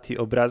dzielać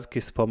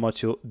obrazki z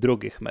pomocą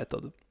drugich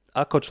metod.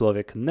 Ako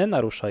człowiek nie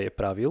naruszaje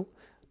prawil,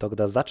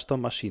 тогда zaczto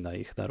maszyna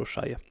ich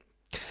naruszaje.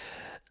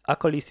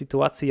 Ako li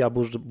sytuacja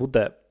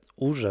bude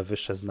уже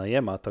wyższe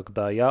znajema,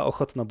 тогда ja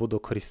ochotno budu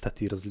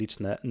korzystać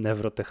rozliczne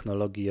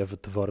neurotechnologie w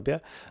tworbie.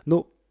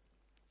 No,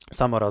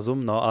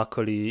 samorozumno,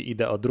 ako li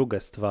ide o drugie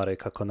stwary,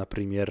 jako na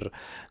przykład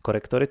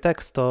korektory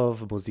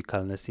tekstów,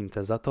 muzykalne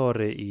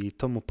syntezatory i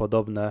tomu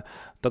podobne,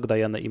 тогда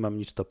ja nie mam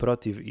nic to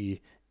protiv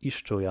i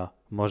iščuja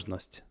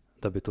możność,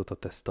 aby to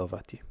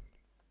testować.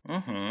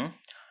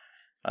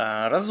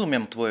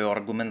 Розумiem твою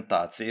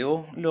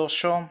аргументацію,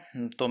 Льошо.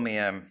 То mi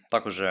je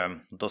також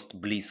dost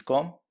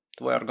близько,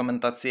 твоя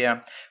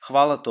аргументація.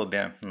 Хвала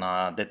тобі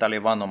на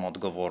деталізованому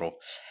odgovoru.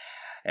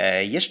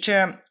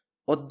 Jeszcze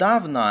od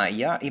dawna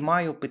ja i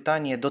maju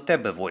pytanie do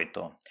tebe,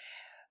 Wojto.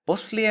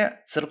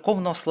 После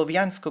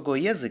церковно-слов'янського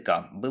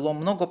язика було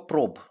много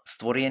проб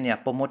створення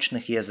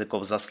помічних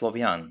язиків за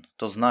слов'ян.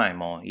 То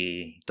знаємо,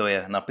 і то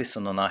є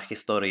написано на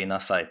історії на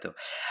сайту.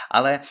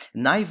 Але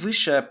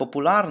найвище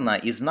популярна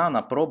і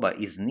знана проба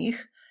із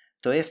них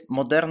то є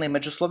модерний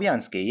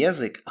меджусlovjanski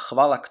язик,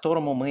 хвала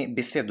которому ми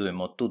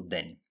бесідуємо тут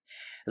день.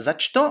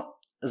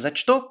 За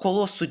що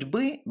коло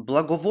судьби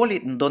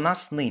благоволі до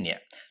нас нині?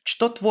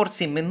 Що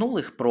творці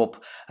минулих проб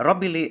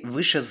робили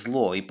вище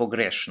зло і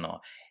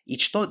погрешно? I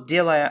co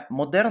делает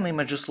модерний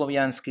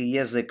меджусlovjanski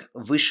язик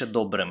выше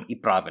добрым и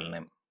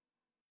правильным?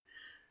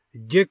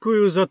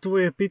 Děkuji za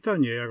tvoje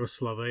pytanie,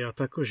 Jaroslave, ja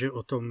takože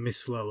o tom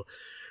myslel.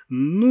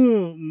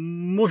 No,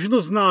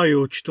 možno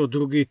znajú, čo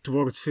drugi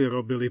tvorci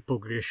robili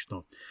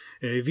pogriešno.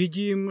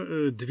 Vidím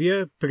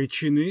dwie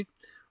príčiny,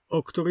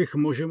 o ktorých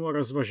môžeme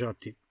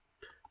rozvažati.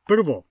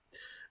 Prvo,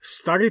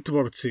 starí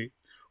tvorci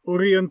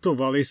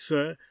orientovali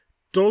sa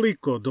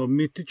toliko do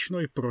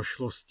mytičnej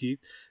prošlosti,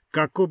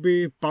 kako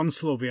by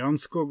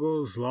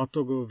panslovjanskog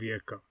zlatog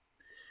vijeka.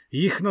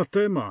 Jichna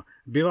tema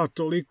bila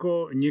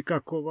toliko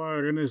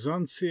nikaková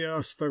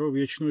renesancija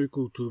starovječnoj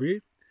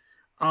kulturi,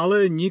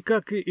 ale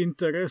nikaký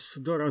interes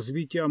do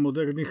razvitia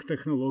moderných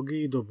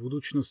technologií do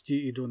budučnosti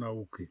i do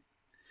nauky.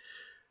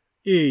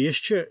 I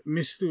ještě,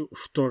 myslím,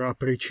 vtorá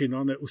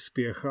príčina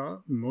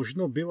neúspěcha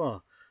možno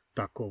byla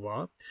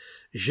taková,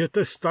 že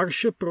te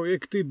starše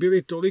projekty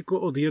byly toliko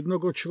od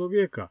jednoho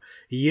člověka,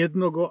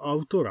 jednoho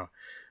autora.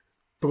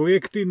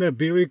 Projekty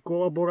nebyly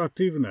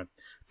kolaboratívne.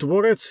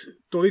 Tvorec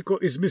toliko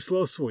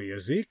izmyslel svoj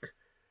jazyk,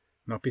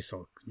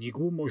 napísal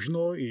knihu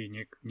možno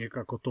i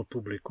někako to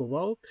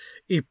publikoval,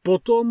 i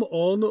potom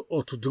on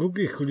od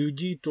druhých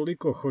lidí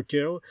toliko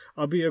chtěl,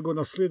 aby jeho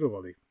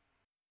nasledovali.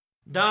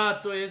 Dá,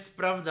 to je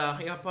pravda.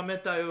 Ja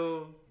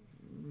pamätaju,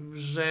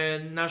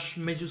 že náš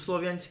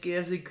medžuslovjanský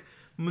jazyk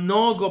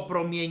mnogo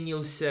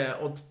promienil se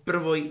od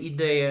prvoj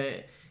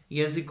ideje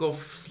jazykov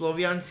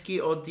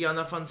sloviansky od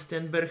Jana van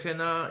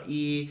Steenbergena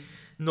i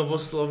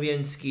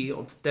novoslovenský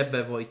od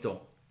tebe,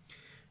 Vojto.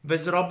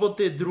 Bez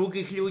roboty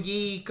druhých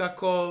ľudí,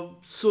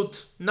 ako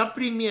súd,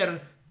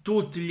 napríklad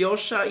тут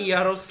Ljoša i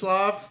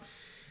Jaroslav,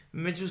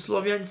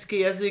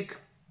 medžuslovjanský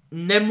jazyk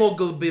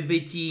nemohl by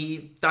byť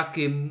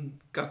takým,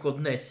 ako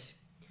dnes.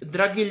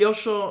 Dragi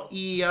Ljošo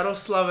i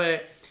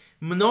Jaroslave,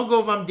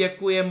 mnogo vám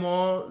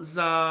ďakujemo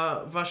za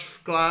váš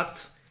vklad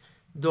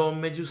do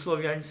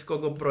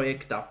medžuslovjanského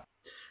projekta.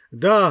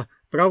 Dá,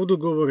 pravdu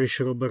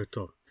govoríš,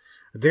 Roberto.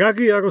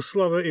 Dragi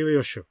Jaroslave i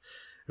Ljošo,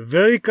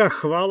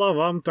 veľká chvála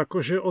vám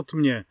takože od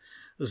mne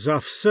za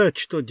vse,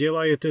 čo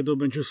delajete do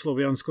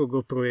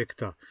medžuslovjanského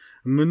projekta.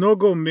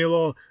 Mnogo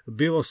milo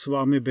bylo s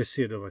vami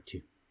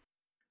besiedovati.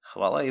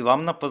 Хвала и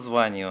вам на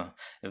позванию.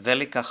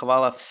 Велика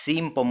хвала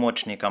всім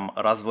помощникам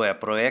развоя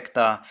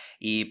проекта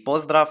и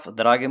поздрав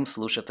драгим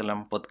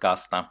слушателям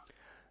подкаста.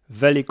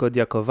 Veliko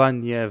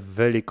ďakovanie,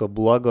 veliko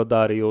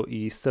blagodarju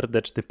i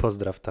srdečný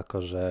pozdrav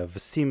takože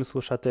všim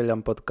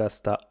slušateljam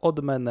podcasta od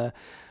mene.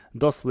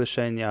 Do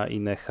slyšenia i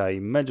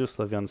nechaj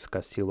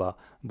Medžuslovjanská sila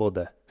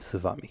bude s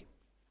vami.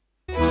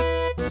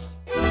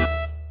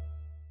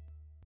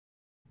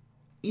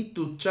 I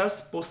tu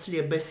čas posle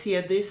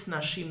besiedy s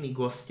našimi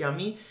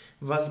gostiami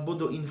vás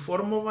budu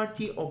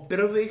informovať o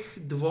prvých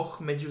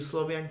dvoch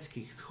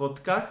medžuslovjanských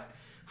schodkách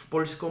v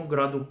poľskom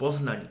gradu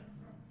Poznaniu.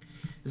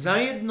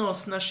 Zajedno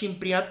s našim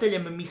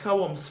priateľom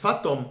Michałom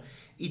Svatom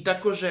i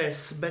takože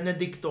s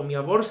Benediktom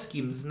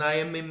Javorským,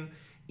 znajemým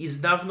i z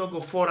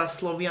dávnogo fora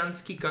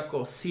sloviansky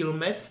kako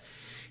Silmev,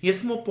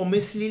 jesmo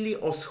pomyslili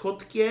o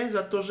schodke,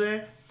 za to,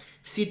 že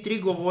vsi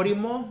tri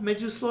govorimo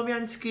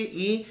medžuslovjansky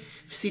i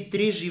vsi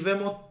tri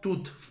živemo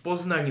tut v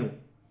Poznaniu.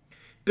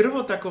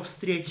 Prvo tako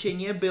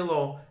vstriečenie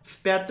bylo v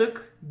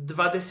piatok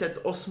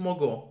 28.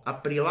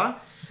 apríla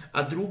a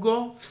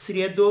drugo v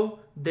sriedu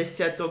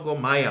 10.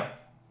 maja.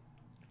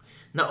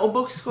 Na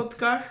oboch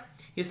schodkách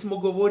jesmo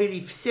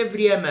govorili vse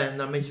vrijeme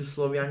na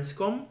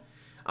medžuslovjanskom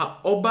a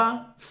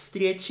oba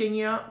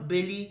vstriečenia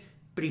byli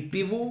pri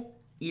pivu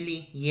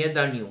ili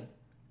jedaniu.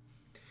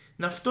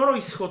 Na vtoroj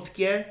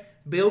schodke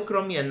byl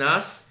kromě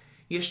nás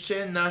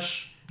ještě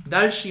náš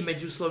další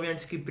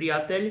medžuslovjanský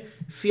priateľ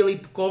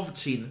Filip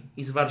Kovčin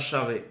iz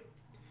Varšavy.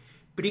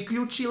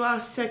 Priključila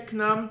se k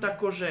nám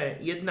takože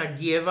jedna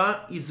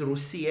dieva iz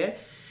Rusie,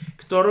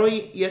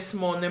 ktoroj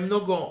jesmo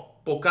nemnogo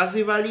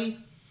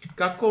pokazivali,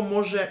 kako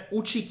može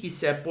učiti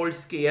se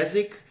poľský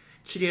jazyk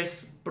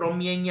črez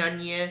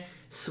promienjanie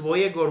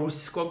svojego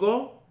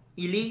ruskogo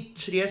ili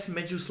črez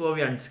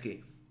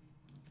medžuslovjansky.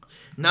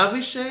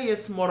 Navyše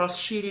jesmo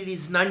rozšírili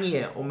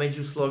znanie o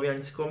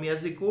medžuslovjanskom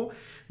jazyku,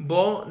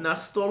 bo na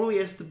stolu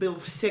byl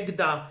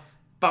всегда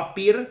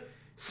papír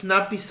s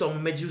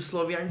napisom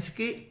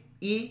medžuslovjansky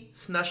i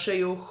s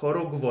našeju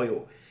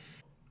chorugvoju.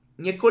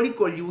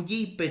 Niekoliko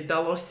ľudí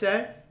pytalo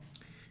se,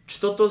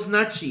 čo to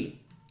značí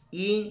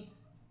i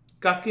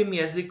kakým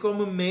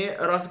jazykom my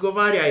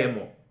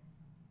rozgovarajemo.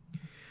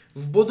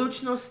 V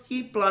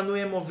budučnosti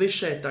plánujeme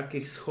vyše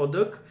takých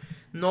schodok,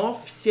 no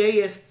vše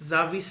jest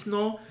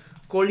závisno,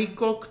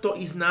 koliko kto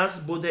iz nás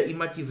bude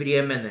imati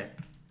vriemene.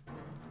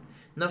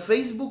 Na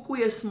Facebooku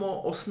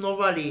jesmo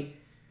osnovali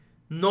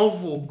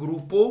novú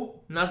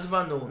grupu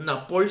nazvanú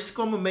na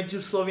poľskom,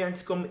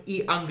 medžuslovjanskom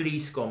i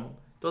anglijskom.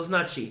 To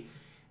značí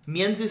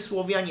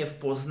Międzysłowianie v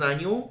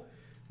Poznaniu,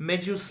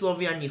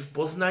 Medžuslovjani v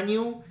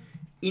Poznaniu,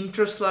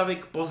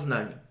 Interslavic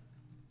Poznań,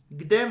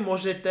 kde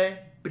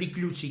môžete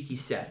priključiť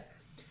se.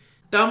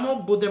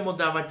 Tamo budemo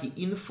dávať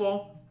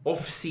info o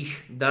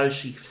všich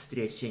dalších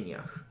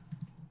vstriečeniach.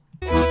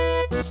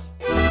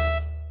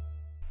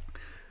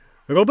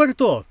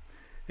 Roberto,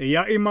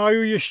 ja i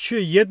maju ještě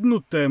jednu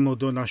tému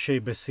do našej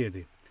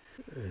besiedy.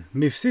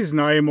 My vsi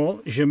znajemo,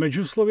 že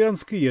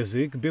medžuslovjanský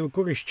jazyk byl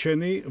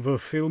koriščený v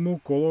filmu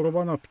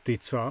Kolorovaná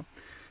ptica,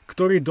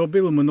 ktorý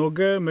dobil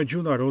mnohé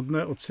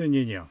međunárodné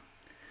ocenenia.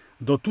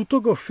 Do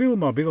tutogo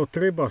filma bylo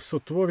treba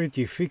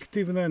sotvoriť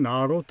fiktivné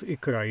národ i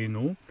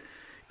krajinu,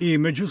 i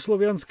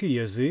medžuslovjanský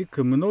jazyk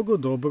mnogo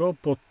dobro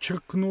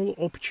podčrknul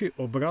obči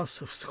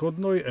obraz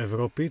vzchodnej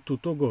Evropy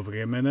tutogo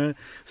vriemene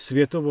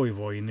svjetovoj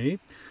vojny,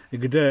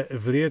 kde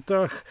v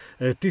lietach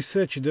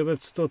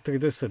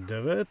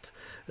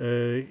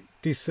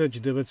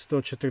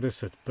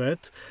 1939-1945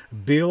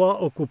 byla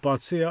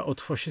okupácia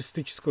od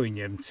fašističskoj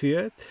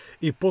Němcie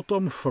i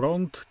potom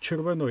front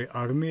Červenej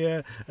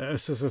armie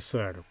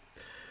SSSR.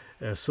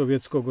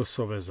 Sovětského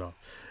sveza.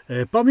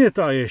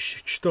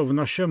 Pamätáš, čo v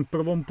našem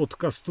prvom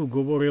podcastu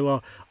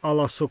govorila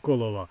Ala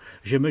Sokolova,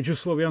 že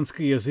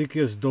medžuslovjanský jazyk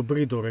je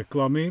dobrý do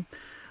reklamy,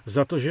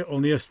 za to, že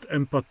on je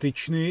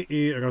empatičný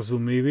i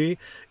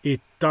razumivý i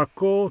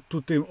tako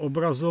tu tým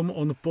obrazom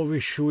on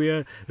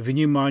povyšuje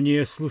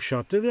vnímanie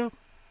slušatelja?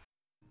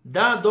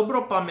 Da,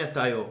 dobro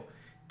pamätajú.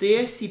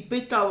 Ty si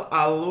pýtal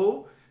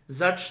Allu,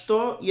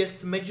 zašto je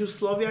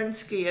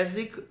medžuslovjanský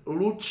jazyk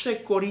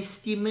ľudšie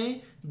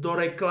koristíme do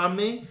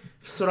reklamy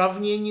v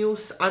srovneniu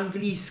s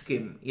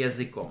anglickým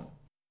jazykom.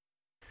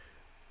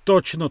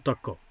 Točno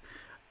tako.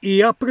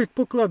 I ja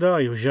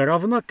predpokladaju, že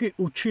rovnaký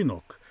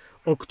účinok,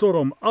 o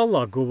ktorom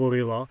Alla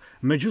govorila,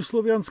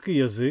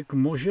 međuslovjanski jazyk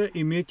može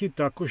imeti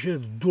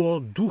takože do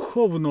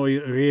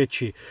duhovnoj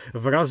riječi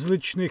v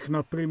različných,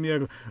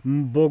 naprimjer,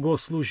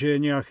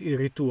 bogosluženjach i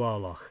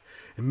rituálach.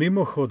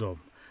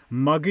 Mimochodom,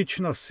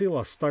 magična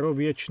sila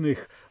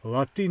starovječnih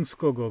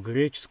latinskogo,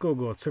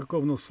 griječskogo,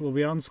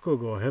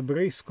 crkovnoslovijanskogo,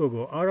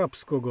 hebrejskogo,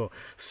 arapskogo,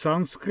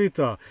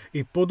 sanskrita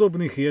i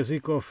podobnih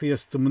jezikov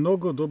jest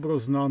mnogo dobro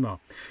znana.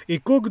 I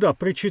kogda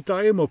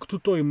pričitajemo k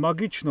tutoj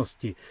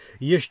magičnosti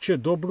ještě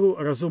dobru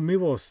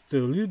razumivost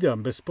ľuďam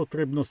bez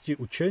potrebnosti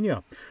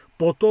učenia,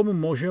 potom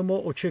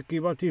možemo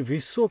očekivati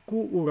vysokú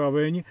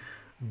úroveň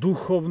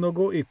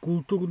duchovnogo i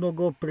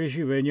kulturnogo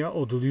preživenia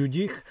od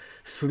ľudí,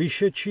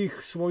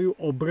 slyšečích svoju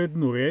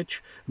obrednú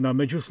reč na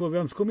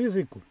međuslovjanskom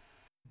jazyku.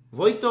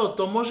 Vojto,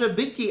 to može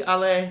biti,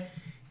 ale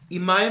i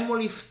majemo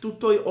li v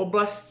tutoj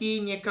oblasti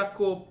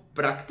nekako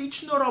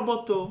praktičnú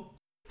robotu?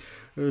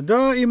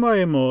 Da,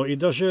 imajemo. I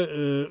daže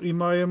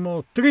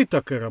imajemo 3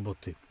 také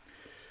roboty.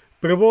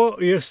 Prvo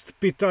jest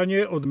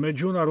pytanie od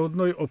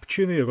međunarodnej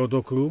občiny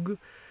Rodokrug,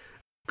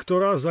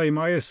 ktorá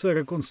zajmaje sa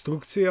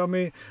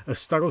rekonstrukciami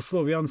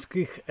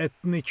staroslovianských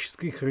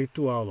etnických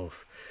rituálov.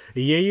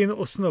 Jejin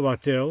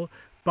osnovateľ,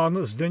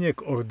 pan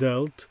Zdeněk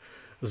Ordelt,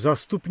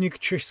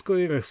 zastupník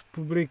Českej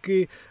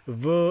republiky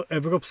v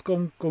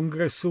Evropskom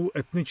kongresu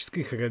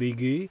etnických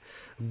religií,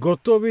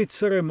 gotoví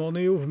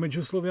ceremoniu v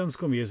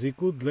međuslovjanskom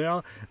jazyku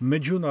dla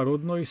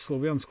međunarodnej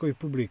slovianskej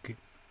publiky.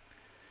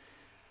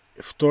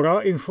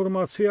 Vtorá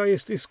informácia je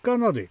z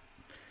Kanady.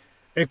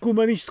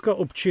 Ekumenická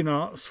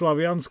občina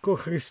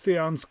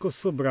Slaviansko-Christiánsko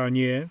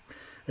sobranie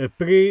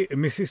pri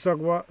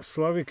Mississauga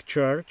Slavic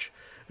Church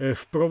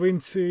v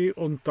provincii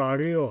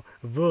Ontario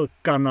v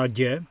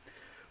Kanade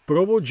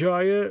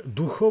provodžaje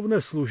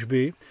duchovné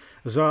služby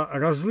za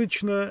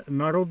različné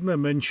národné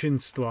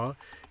menšinstva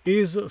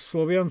i z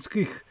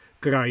slovianských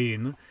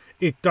krajín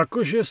i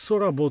takože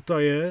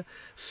sorabotaje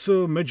s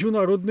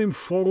Međunárodným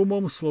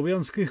fórumom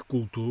slovianských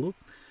kultúr,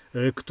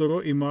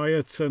 ktoré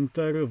imaje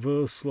center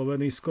v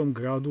slovenijskom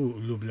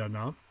gradu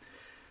Ljubljana,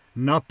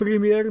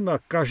 naprimjer na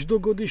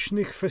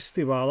každogodišnjih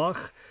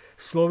festivalach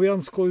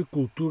slovianskoj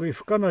kultúry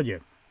v Kanade.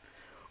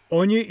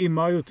 Oni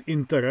imaju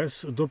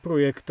interes do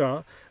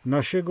projekta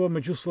našego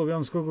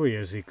međuslovjanskog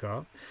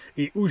jezika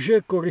i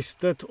uže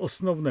koristet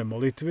osnovne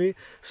molitvy,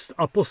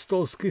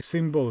 apostolský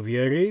symbol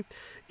viery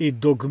i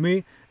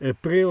dogmy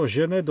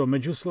priložené do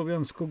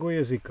međuslovjanskog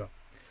jezika.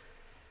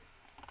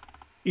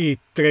 I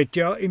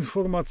tretia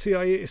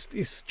informácia je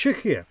z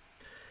Čechie.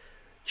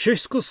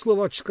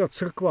 Českoslovačská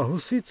crkva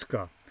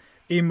husitská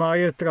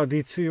imaje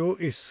tradíciu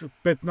z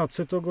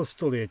 15.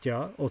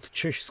 stoljeća od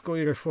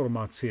Češskoj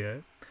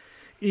reformácie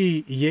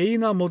i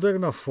jejina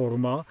moderná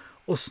forma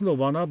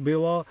osnovana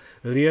byla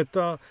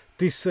lieta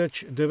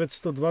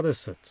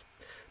 1920.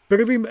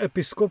 Prvým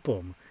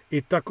episkopom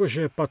i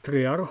takože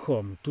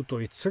patriarchom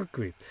tutoj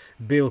crkvy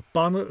byl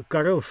pan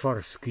Karel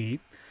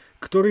Farský,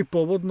 ktorý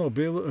pôvodno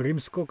byl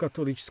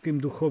rímskokatolickým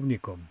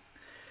duchovníkom.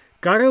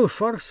 Karel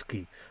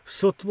Farský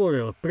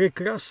sotvoril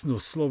prekrasnú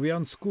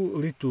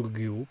slovianskú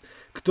liturgiu,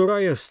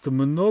 ktorá je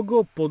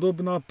mnogo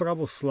podobná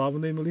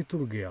pravoslavným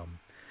liturgiám.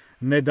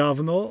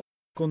 Nedávno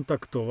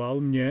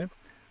kontaktoval mne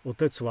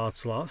otec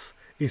Václav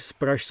i z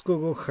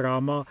pražského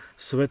chráma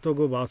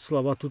svätého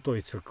Václava tutoj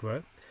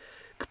crkve,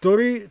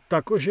 ktorý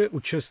takože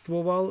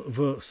účestvoval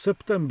v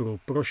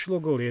septembru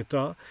prošlogo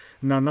lieta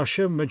na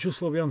našem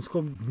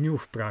međuslovjanskom dňu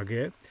v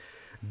Prahe,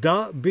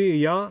 da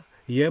by ja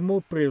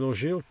jemu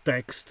priložil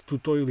text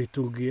tutoj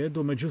liturgie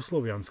do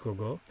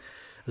međuslovjanskogo,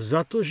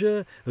 zato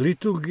že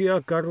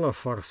liturgia Karla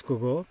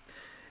Farského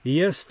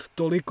jest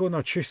toliko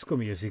na českom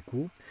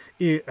jazyku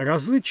i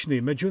različní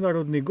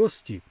međunárodní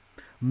gosti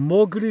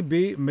mogli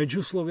by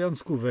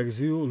međuslovjanskú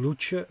verziu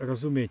ľudšie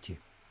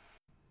rozumieti.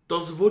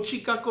 To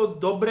zvučí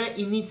ako dobré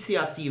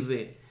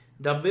iniciatívy,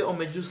 da by o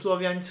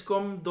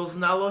međuslovjanskom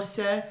doznalo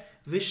se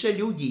vyše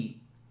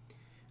ľudí.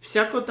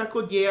 Всяко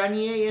тако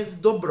деяние jest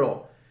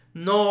dobro,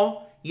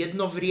 no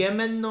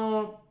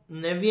jednovременно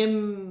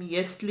neviem,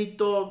 jestli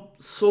to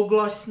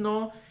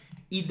согласно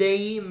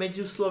idei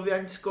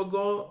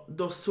međuslovjanskого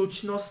do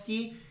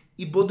súčnosti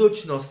i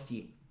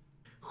budučnosti.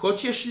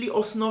 Хочеш li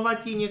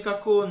osnovati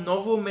nekakú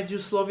novú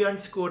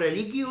međuslovjanskú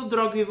religiu,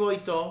 drogi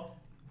Vojto?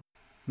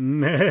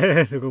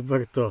 Ne,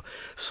 Roberto,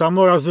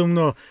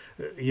 samorazumno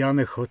ja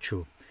ne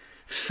hoću.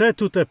 Vse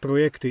tute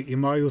projekty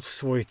imaju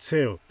svoj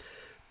cieľ.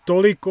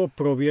 Toliko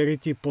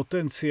provjeriti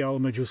potencijal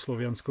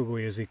međuslovjanskog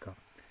jezika.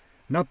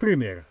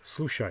 Naprimjer,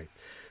 slušaj,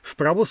 v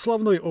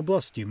pravoslavnoj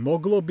oblasti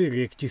moglo by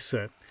riekti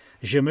se,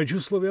 že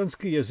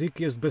međuslovjanski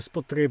jezik jest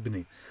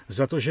bezpotrebný,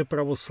 zato že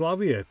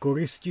pravoslavie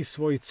koristí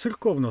svoj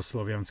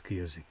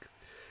crkovnoslovjanski jazyk.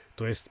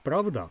 To jest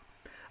pravda,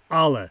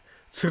 ale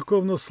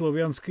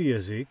crkovnoslovjanski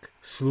jazyk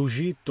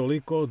slúži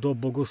toliko do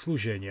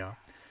bogosluženia,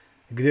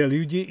 kde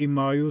ľudí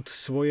majú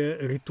svoje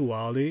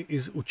rituály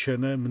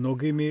izučené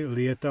mnogými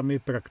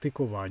lietami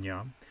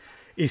praktikovania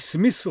i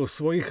smysl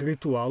svojich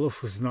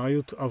rituálov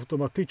znajú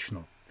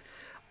automatično.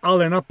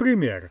 Ale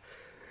naprimjer,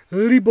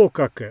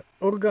 libokaké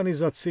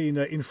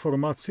organizacijne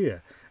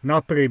informacije,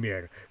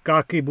 naprimjer,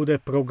 kaký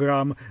bude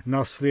program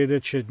na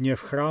sljedeće dnje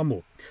v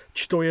chrámu,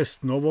 čo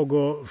jest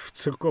novogo v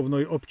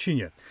crkovnoj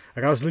opčine,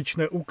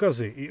 različné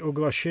ukazy i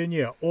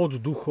oglašenia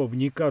od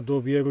duhovníka do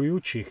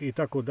vjerujućih i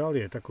tako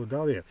dalje,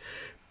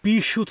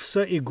 píšut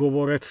se i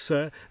govoret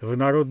se v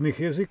národných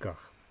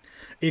jazykách.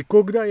 I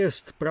kogda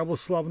jest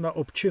pravoslavná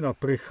opčina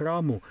pri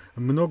chrámu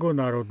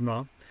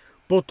mnogonárodná,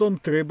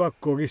 potom treba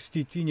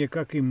koristiti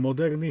nekaký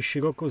moderný,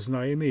 široko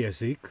znájemý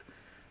jazyk,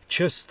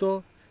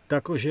 često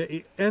takože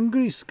i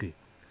anglicky.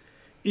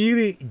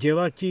 Ili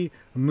dělati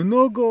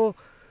mnogo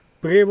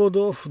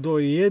prevodov do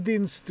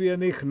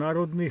jedinstvených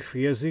národných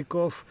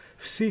jazykov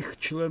všich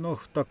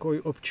členov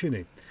takoj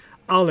občiny.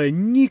 Ale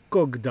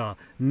nikogda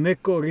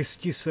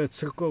nekoristi se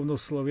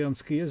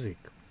crkovnoslovjanský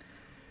jazyk.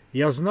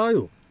 Ja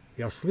znaju,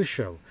 ja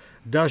slyšel,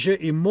 daže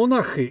i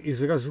monachy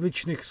z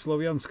različných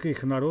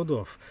slovianských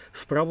národov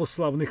v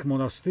pravoslavných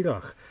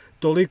monastyrách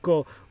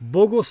toliko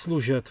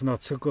bogoslužet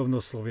na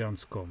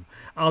crkovnoslovjanskom,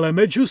 ale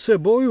među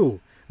sebou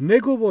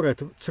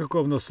negovoret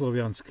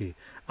crkovnoslovjansky,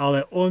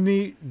 ale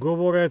oni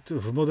govoret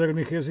v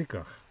moderných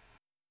jazykách.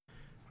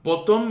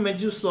 Potom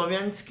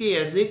međuslovjanski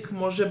jezik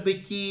može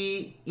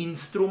biti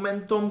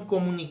instrumentom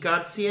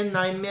komunikacije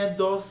najmä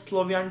do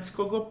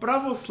slovianskog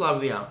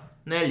pravoslavia,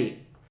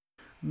 neli?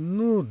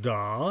 No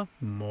dá,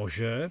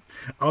 može,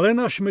 ale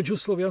náš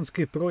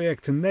međuslovjanský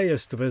projekt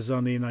nejest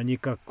vezaný na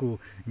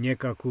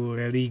nekakú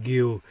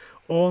religiu.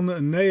 On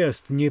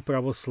nejest ni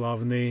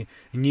pravoslavný,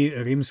 ni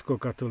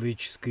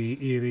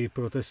rímskokatolíčský, ili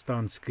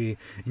protestantský,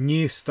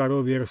 ni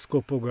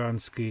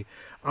staroviersko-pogánský,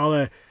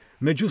 ale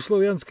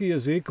međuslovjanský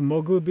jazyk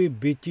mogl by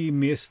byť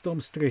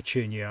miestom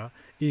strečenia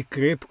i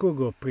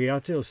krepkogo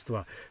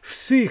priateľstva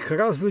všich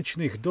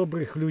različných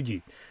dobrých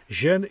ľudí,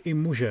 žen i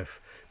mužev,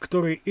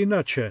 ktorí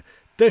inače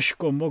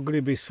težko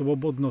mogli by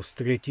slobodno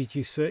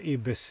stretiti se i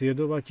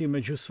besiedovati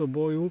među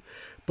soboju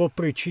po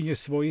príčine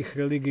svojich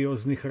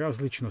religijoznych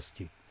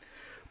različností.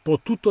 Po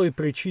tutoj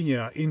príčine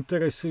a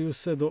interesujú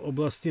sa do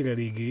oblasti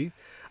religii,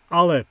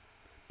 ale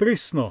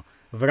prisno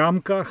v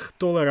rámkach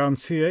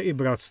tolerancie i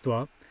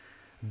bratstva,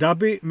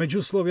 daby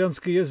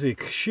međuslovjanský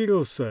jazyk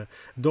šíril sa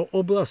do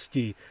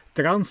oblastí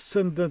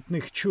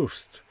transcendentných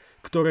čuvstv,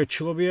 ktoré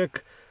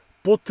človek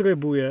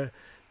potrebuje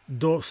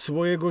do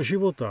svojego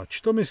života.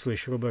 Čo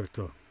myslíš,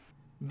 Roberto?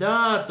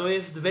 Da, to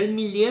jest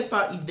veľmi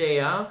lijepa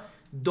ideja,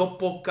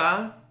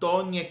 dopoka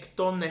to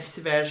niekto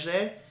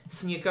nesveže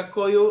s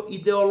nekakою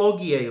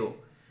ideologijou.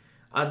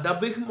 A da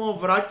bychom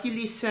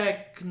vrátili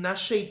se k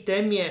našej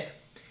témě,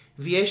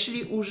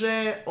 viešli už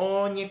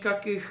o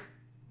nekakých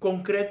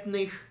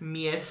konkrétnych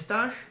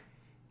miestach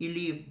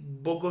ili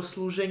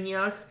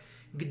bogosluženiach,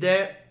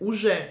 kde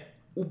už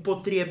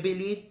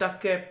upotriebili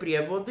také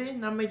prievody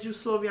na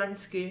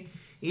međuslovjansky,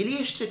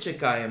 ili ešte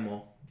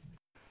čekajemo?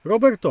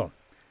 Roberto,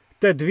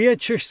 te dvě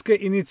češské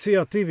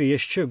iniciatívy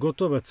ešte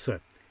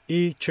gotovece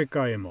i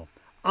čekajemo.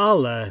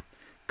 Ale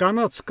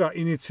kanadská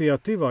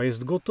iniciatíva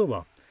jest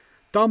gotová.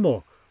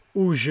 Tamo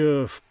už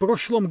v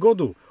prošlom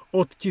godu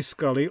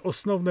odtiskali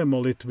osnovné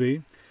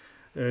molitvy,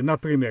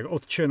 napríklad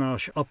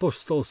Otčenáš,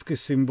 apostolský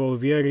symbol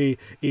viery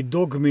i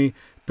dogmy,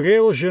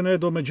 preložené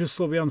do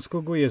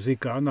međuslovjanského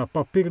jazyka na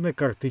papírne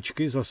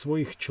kartičky za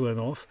svojich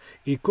členov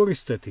i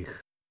koristet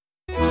ich.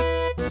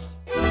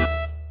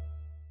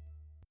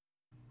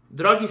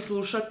 Drogi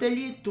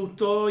slušatelji,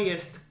 tuto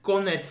jest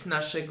konec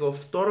našego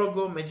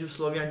wtorogo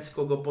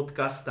međuslovjanskog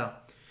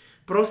podcasta.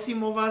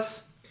 Prosimo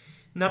vas,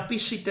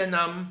 napišite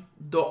nam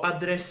do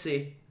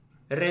adresy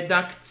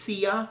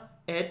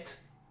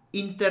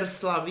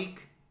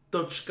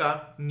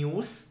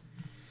redakcija@interslavic.news,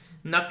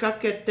 na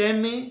kaké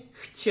témy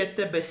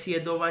chcete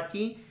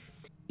besiedovati,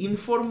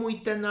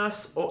 informujte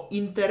nás o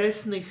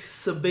interesných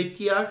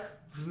zbytiach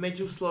v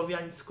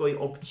međuslovjanskoj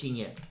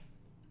občině.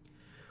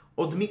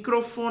 Od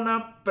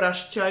mikrofona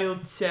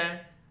prašťajúce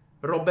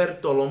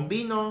Roberto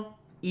Lombino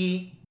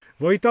i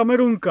Vojta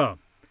Merunka.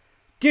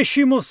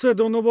 Tešimo sa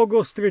do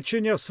nového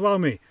strečenia s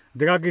vami,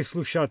 dragi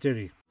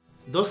slušatelji.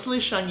 do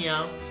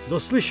slyšania. Do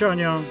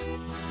slyšania.